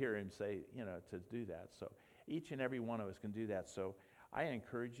to hear him say, to do that. So each and every one of us can do that. So I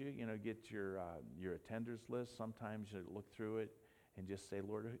encourage you, get your attenders list. Sometimes you look through it and just say,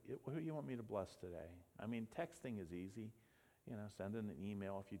 Lord, who do you want me to bless today? I mean, texting is easy. Sending an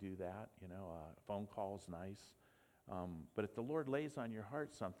email if you do that. A phone call is nice. But if the Lord lays on your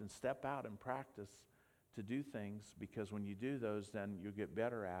heart something, step out and practice to do things, because when you do those, then you'll get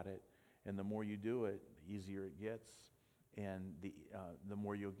better at it. And the more you do it, the easier it gets. And the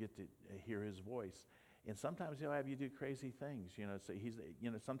more you'll get to hear his voice. And sometimes he'll have you do crazy things. So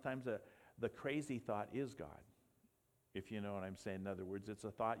sometimes the crazy thought is God, if you know what I'm saying. In other words, it's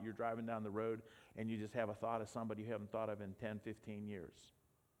a thought. You're driving down the road and you just have a thought of somebody you haven't thought of in 10, 15 years.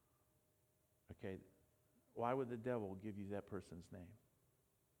 Okay. Why would the devil give you that person's name?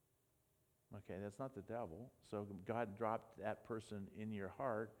 Okay, that's not the devil. So God dropped that person in your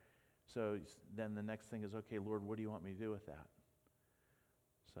heart. So then the next thing is, okay, Lord, what do you want me to do with that?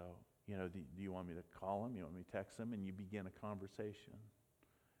 So, do you want me to call him? You want me to text him? And you begin a conversation.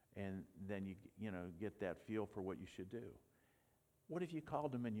 And then you get that feel for what you should do. What if you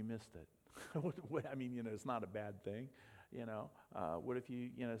called him and you missed it? I mean, it's not a bad thing. What if you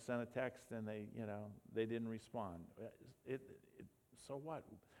sent a text and they didn't respond? So what?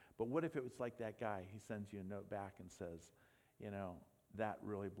 But what if it was like that guy? He sends you a note back and says, that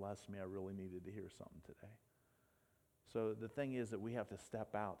really blessed me. I really needed to hear something today. So the thing is that we have to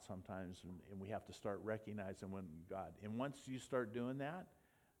step out sometimes, and we have to start recognizing when God. And once you start doing that,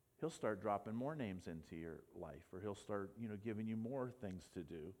 he'll start dropping more names into your life, or he'll start giving you more things to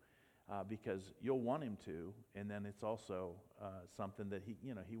do. Because you'll want him to, and then it's also something that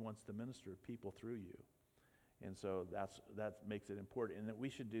he wants to minister to people through you, and so that makes it important, and that we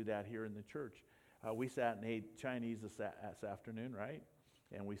should do that here in the church. We sat and ate Chinese this afternoon, right?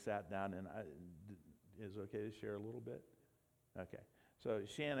 And we sat down, and is it okay to share a little bit? Okay. So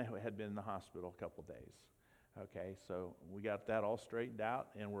Shanna had been in the hospital a couple days. Okay, so we got that all straightened out,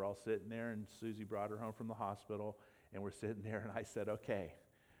 and we're all sitting there, and Susie brought her home from the hospital, and we're sitting there, and I said, okay,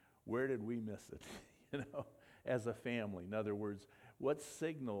 where did we miss it, as a family? In other words, what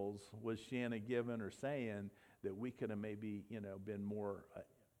signals was Shanna giving or saying that we could have maybe, been more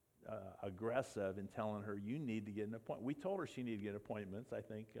aggressive in telling her, you need to get an appointment. We told her she needed to get appointments. I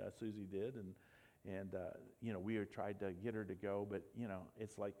think Susie did, and we tried to get her to go, but,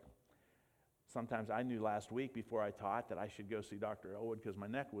 it's like sometimes I knew last week before I taught that I should go see Dr. Elwood because my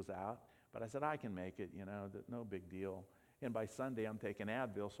neck was out, but I said, I can make it, that no big deal. And by Sunday, I'm taking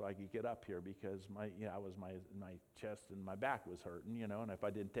Advil so I could get up here because my chest and my back was hurting, and if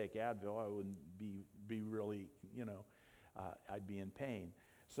I didn't take Advil, I wouldn't be really, I'd be in pain.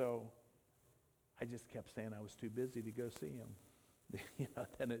 So I just kept saying I was too busy to go see him.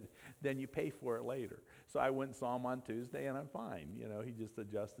 Then you pay for it later. So I went and saw him on Tuesday, and I'm fine. He just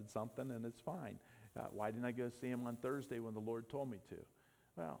adjusted something, and it's fine. Why didn't I go see him on Thursday when the Lord told me to?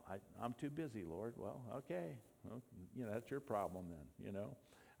 Well, I'm too busy, Lord. Well, okay. Well, that's your problem then,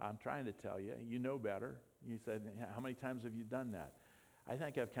 I'm trying to tell you. You know better. You said, how many times have you done that? I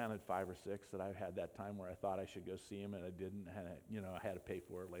think I've counted 5 or 6 that I've had that time where I thought I should go see him and I didn't, and I had to pay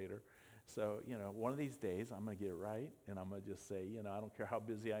for it later. So, one of these days I'm going to get it right, and I'm going to just say, I don't care how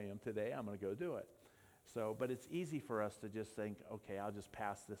busy I am today, I'm going to go do it. So, but it's easy for us to just think, okay, I'll just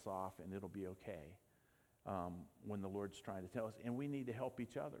pass this off and it'll be okay, when the Lord's trying to tell us. And we need to help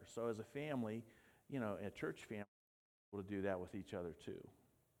each other. So as a family, a church family, we'll do that with each other too.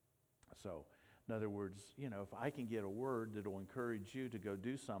 So, in other words, if I can get a word that will encourage you to go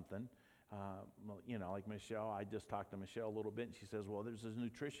do something, like Michelle, I just talked to Michelle a little bit, and she says, well, there's this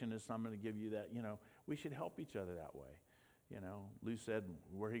nutritionist, I'm going to give you that, we should help each other that way. Lou said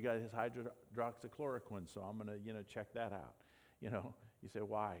where he got his hydroxychloroquine, so I'm going to check that out. You say,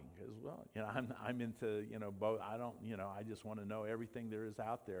 why? Because, well, I'm into, both. I don't, I just want to know everything there is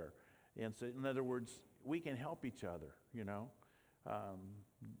out there. And so, in other words, we can help each other, you know.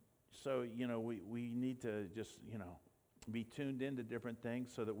 So, you know, we need to just, you know, be tuned into different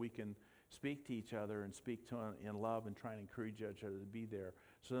things so that we can speak to each other and speak to in love and try and encourage each other to be there.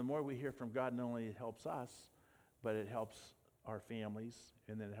 So the more we hear from God, not only it helps us, but it helps our families,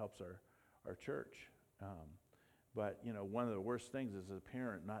 and then it helps our church. But, you know, one of the worst things is as a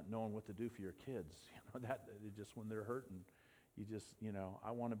parent not knowing what to do for your kids. You know, that just when they're hurting, you just, you know,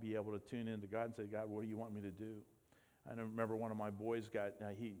 I want to be able to tune into God and say, God, what do you want me to do? I remember one of my boys got,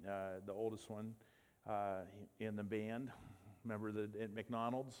 the oldest one in the band, remember at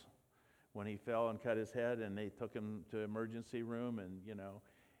McDonald's when he fell and cut his head and they took him to emergency room and, you know,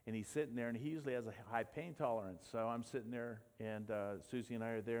 and he's sitting there and he usually has a high pain tolerance. So I'm sitting there and Susie and I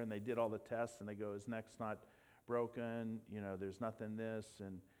are there and they did all the tests and they go, his neck's not broken, you know, there's nothing this.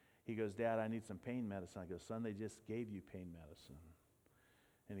 And he goes, Dad, I need some pain medicine. I go, son, they just gave you pain medicine.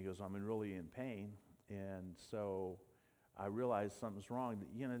 And he goes, I'm really in pain. And so I realized something's wrong.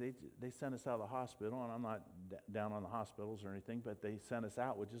 You know, they sent us out of the hospital, and I'm not down on the hospitals or anything, but they sent us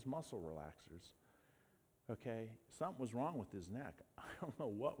out with just muscle relaxers. Okay, something was wrong with his neck. I don't know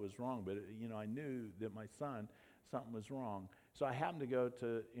what was wrong, but you know, I knew that my son, something was wrong. So I happened to go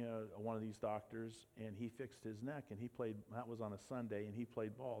to, you know, one of these doctors, and he fixed his neck, and he played. That was on a Sunday, and he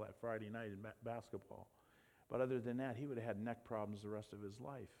played ball that Friday night in basketball. But other than that, he would have had neck problems the rest of his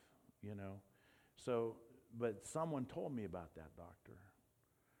life. You know, so. But someone told me about that doctor,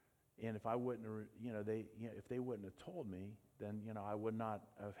 and if I wouldn't, if they wouldn't have told me, then you know I would not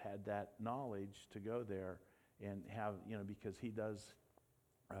have had that knowledge to go there and have, you know, because he does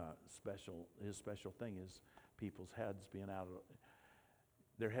his special thing is people's heads being out of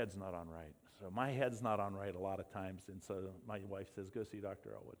their head's not on right. So my head's not on right a lot of times, and so my wife says, "Go see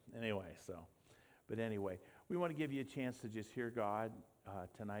Dr. Elwood." But anyway, we want to give you a chance to just hear God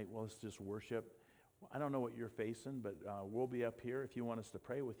tonight. Well, let's just worship. I don't know what you're facing, but we'll be up here if you want us to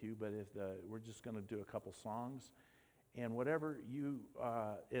pray with you. But we're just going to do a couple songs, and whatever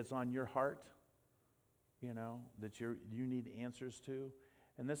is on your heart, you know, that you need answers to.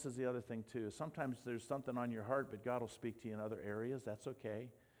 And this is the other thing too. Sometimes there's something on your heart, but God will speak to you in other areas. That's okay.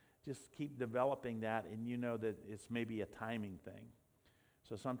 Just keep developing that, and you know that it's maybe a timing thing.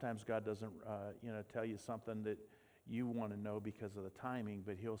 So sometimes God doesn't, tell you something that you want to know because of the timing,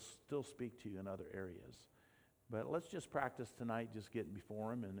 but he'll still speak to you in other areas. But let's just practice tonight, just getting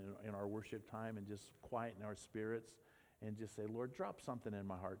before him and in our worship time, and just quieten our spirits and just say, Lord, drop something in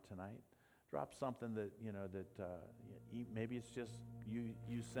my heart tonight. Drop something that, you know, maybe it's just you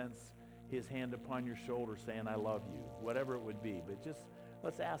sense his hand upon your shoulder saying, I love you, whatever it would be. But just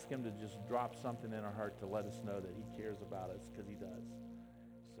let's ask him to just drop something in our heart to let us know that he cares about us, because he does.